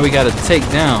something that we gotta take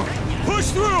down.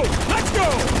 Push through. Let's go.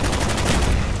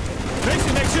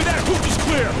 Mason, make sure that hooch is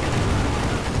clear.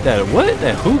 That what?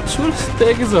 That hooch? What the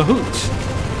heck is a hooch?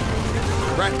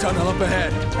 Rat tunnel up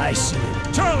ahead. I see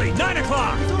it. Charlie, 9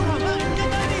 o'clock.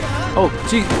 Oh,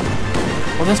 gee.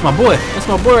 Oh, that's my boy. That's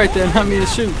my boy right there. Not me to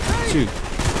shoot. Shoot.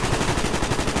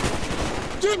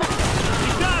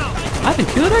 I didn't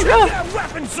kill that guy.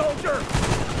 Weapon, soldier.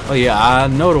 Oh yeah, I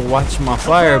know to watch my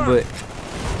fire, but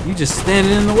you just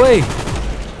standing in the way.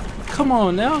 Come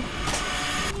on now.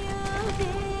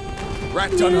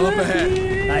 Rat tunnel up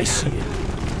ahead. I see it.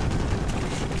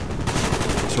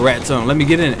 It's a rat tunnel. Let me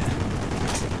get in it.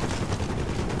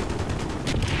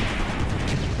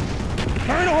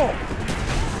 Burn a hole.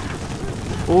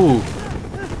 Ooh.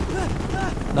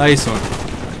 Nice one.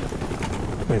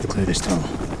 We have to clear this tunnel.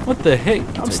 What the heck?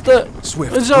 I'm stuck.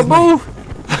 Swift. Let's y'all move.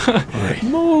 Alright.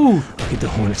 Move. Get the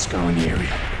Hornet scouring the area.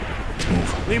 Let's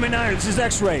move. Lima 9, this is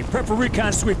X-ray. Prep for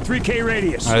recon sweep, 3K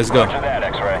radius. All right, let's go. Roger that,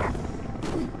 X-ray.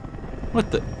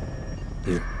 What the?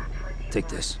 Here, take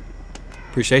this.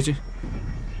 Appreciate you.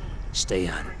 Stay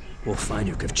on. We'll find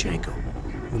your Kravchenko.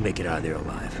 We'll make it out of there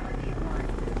alive.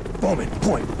 Bowman,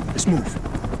 point. Let's move.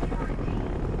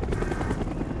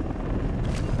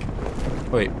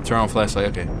 Wait, turn on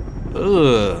flashlight. Okay.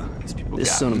 Ugh. These people This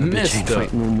got son of a bitch ain't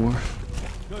fighting no more.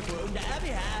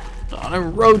 Oh,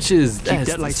 them roaches. Keep That's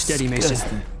that light steady, Mason.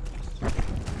 disgusting.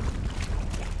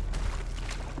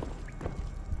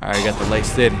 Alright, got the light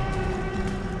steady.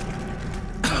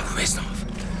 Reznov,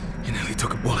 you nearly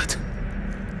took a bullet.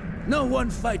 No one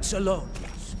fights alone.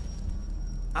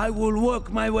 I will work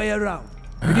my way around.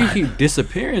 Where do you keep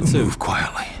disappearing to? Move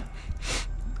quietly.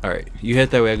 Alright, you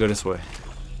head that way, I go this way.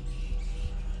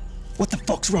 What the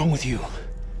fuck's wrong with you?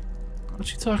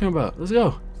 What you talking about? Let's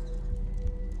go.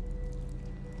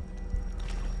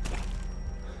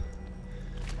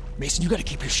 Mason, you gotta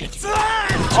keep your shit together.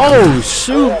 Oh,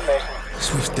 shoot.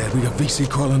 Swift's dead. We got VC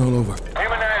crawling all over.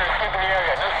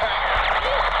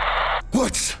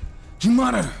 What? You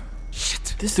monitor.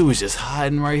 Shit. This dude was just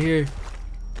hiding right here.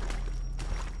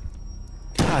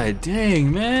 God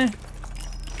dang, man.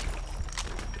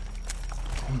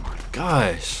 Oh my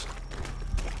gosh.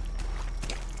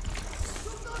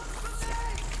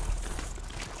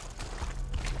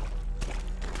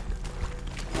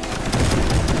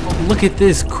 Oh, look at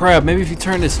this crap. Maybe if you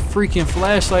turn this freaking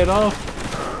flashlight off.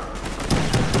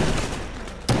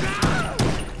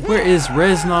 Where is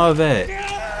Reznov at?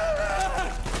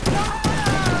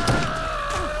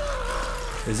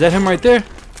 Is that him right there?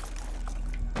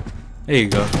 There you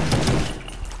go.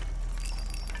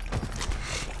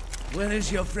 Where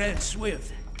is your friend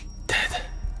Swift? Dead.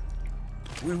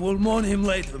 We will mourn him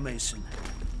later, Mason.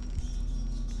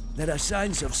 There are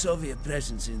signs of Soviet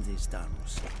presence in these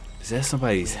tunnels. Is that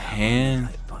somebody's hand?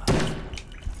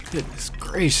 Goodness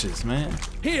gracious, man.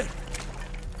 Here,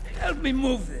 help me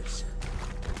move this.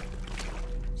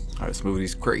 Alright, let's move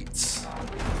these crates.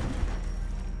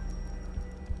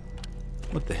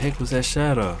 What the heck was that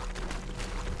shadow?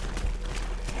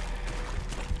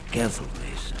 Careful,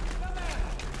 Mason.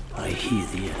 I hear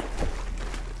the enemy.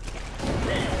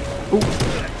 Ooh.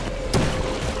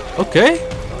 Okay.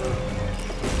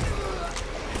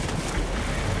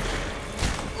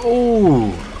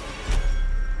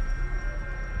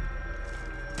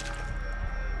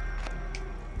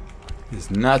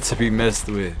 not to be messed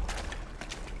with.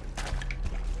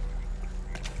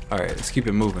 Alright, let's keep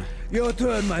it moving. Your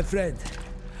turn, my friend.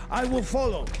 I will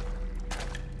follow.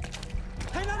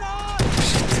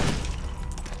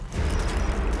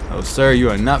 Oh, sir, you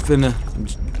are not finna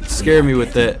scare me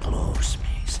with that.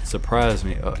 Surprise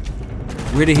me.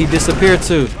 Where did he disappear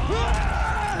to?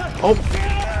 Oh,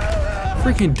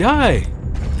 freaking die.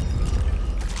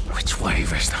 Which way,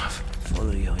 Reznov?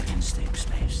 Follow your instincts,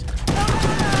 Mason.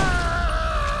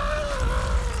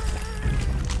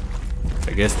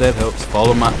 I guess that helps.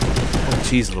 Follow my... Oh,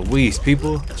 jeez Louise,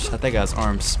 people. Shot that guy's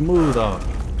arm smooth off.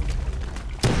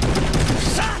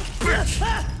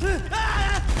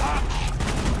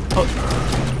 Oh.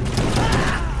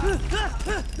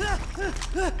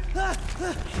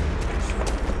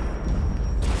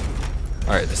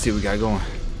 Alright, let's see what we got going.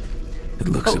 It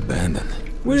looks abandoned.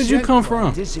 Where did you come from?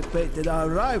 Anticipated our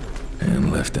arrival.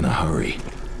 And left in a hurry.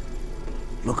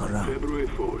 Look around. February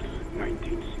 4th,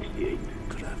 1968.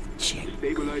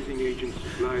 Stabilizing agents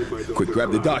supplied by Quick,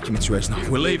 grab the documents, Reznov.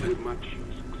 We're leaving.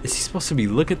 Is he supposed to be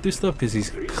looking through stuff? Because he's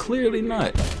clearly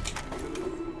not.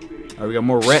 Alright, we got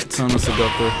more rats on us to go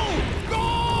through.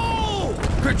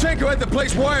 Kurchenko had the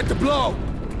place wired to blow.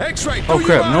 X-ray. Oh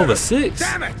crap, Nova 6.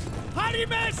 Damn it!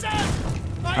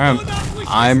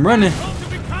 I'm running.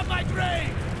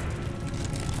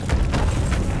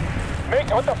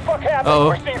 Mason, what the fuck happened? Uh-oh.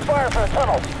 We're seeing fire from the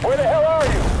tunnels. Where the hell are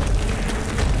you?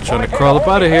 Trying to crawl up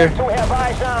out of here. We have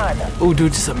eyes on. Oh,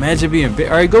 dude, just imagine being big.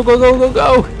 Alright, go, go, go, go,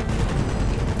 go.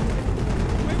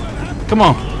 Come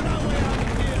on.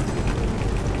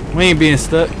 We ain't being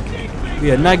stuck.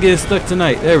 We are not getting stuck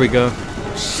tonight. There we go.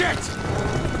 Shit!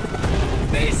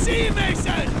 BC,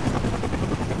 Mason!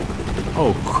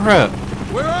 Oh, crap.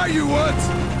 Where are you, Woods?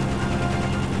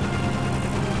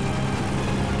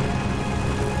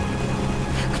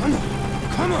 Come on.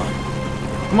 Come on.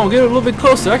 Come on, get a little bit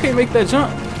closer. I can't make that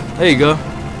jump. There you go.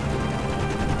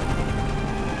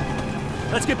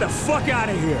 Let's get the fuck out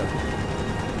of here.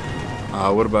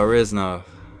 What about Reznov?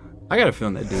 I got a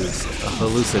feeling that dude's a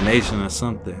hallucination or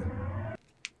something.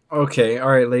 Okay,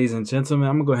 alright ladies and gentlemen,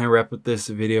 I'm gonna go ahead and wrap up this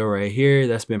video right here.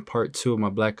 That's been part 2 of my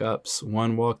Black Ops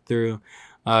 1 walkthrough.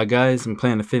 Guys, I'm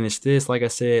planning to finish this. Like I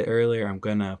said earlier, I'm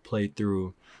gonna play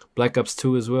through Black Ops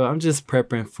 2 as well. I'm just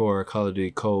prepping for Call of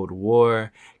Duty Cold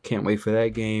War. Can't wait for that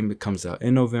game. It comes out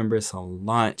in November. It's a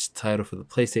launch title for the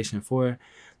PlayStation 4.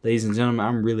 Ladies and gentlemen,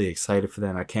 I'm really excited for that,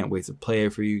 and I can't wait to play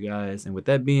it for you guys. And with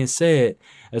that being said,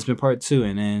 that's been part 2.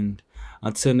 And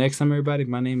until next time, everybody,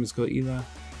 my name is GOATEli.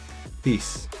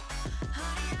 Peace.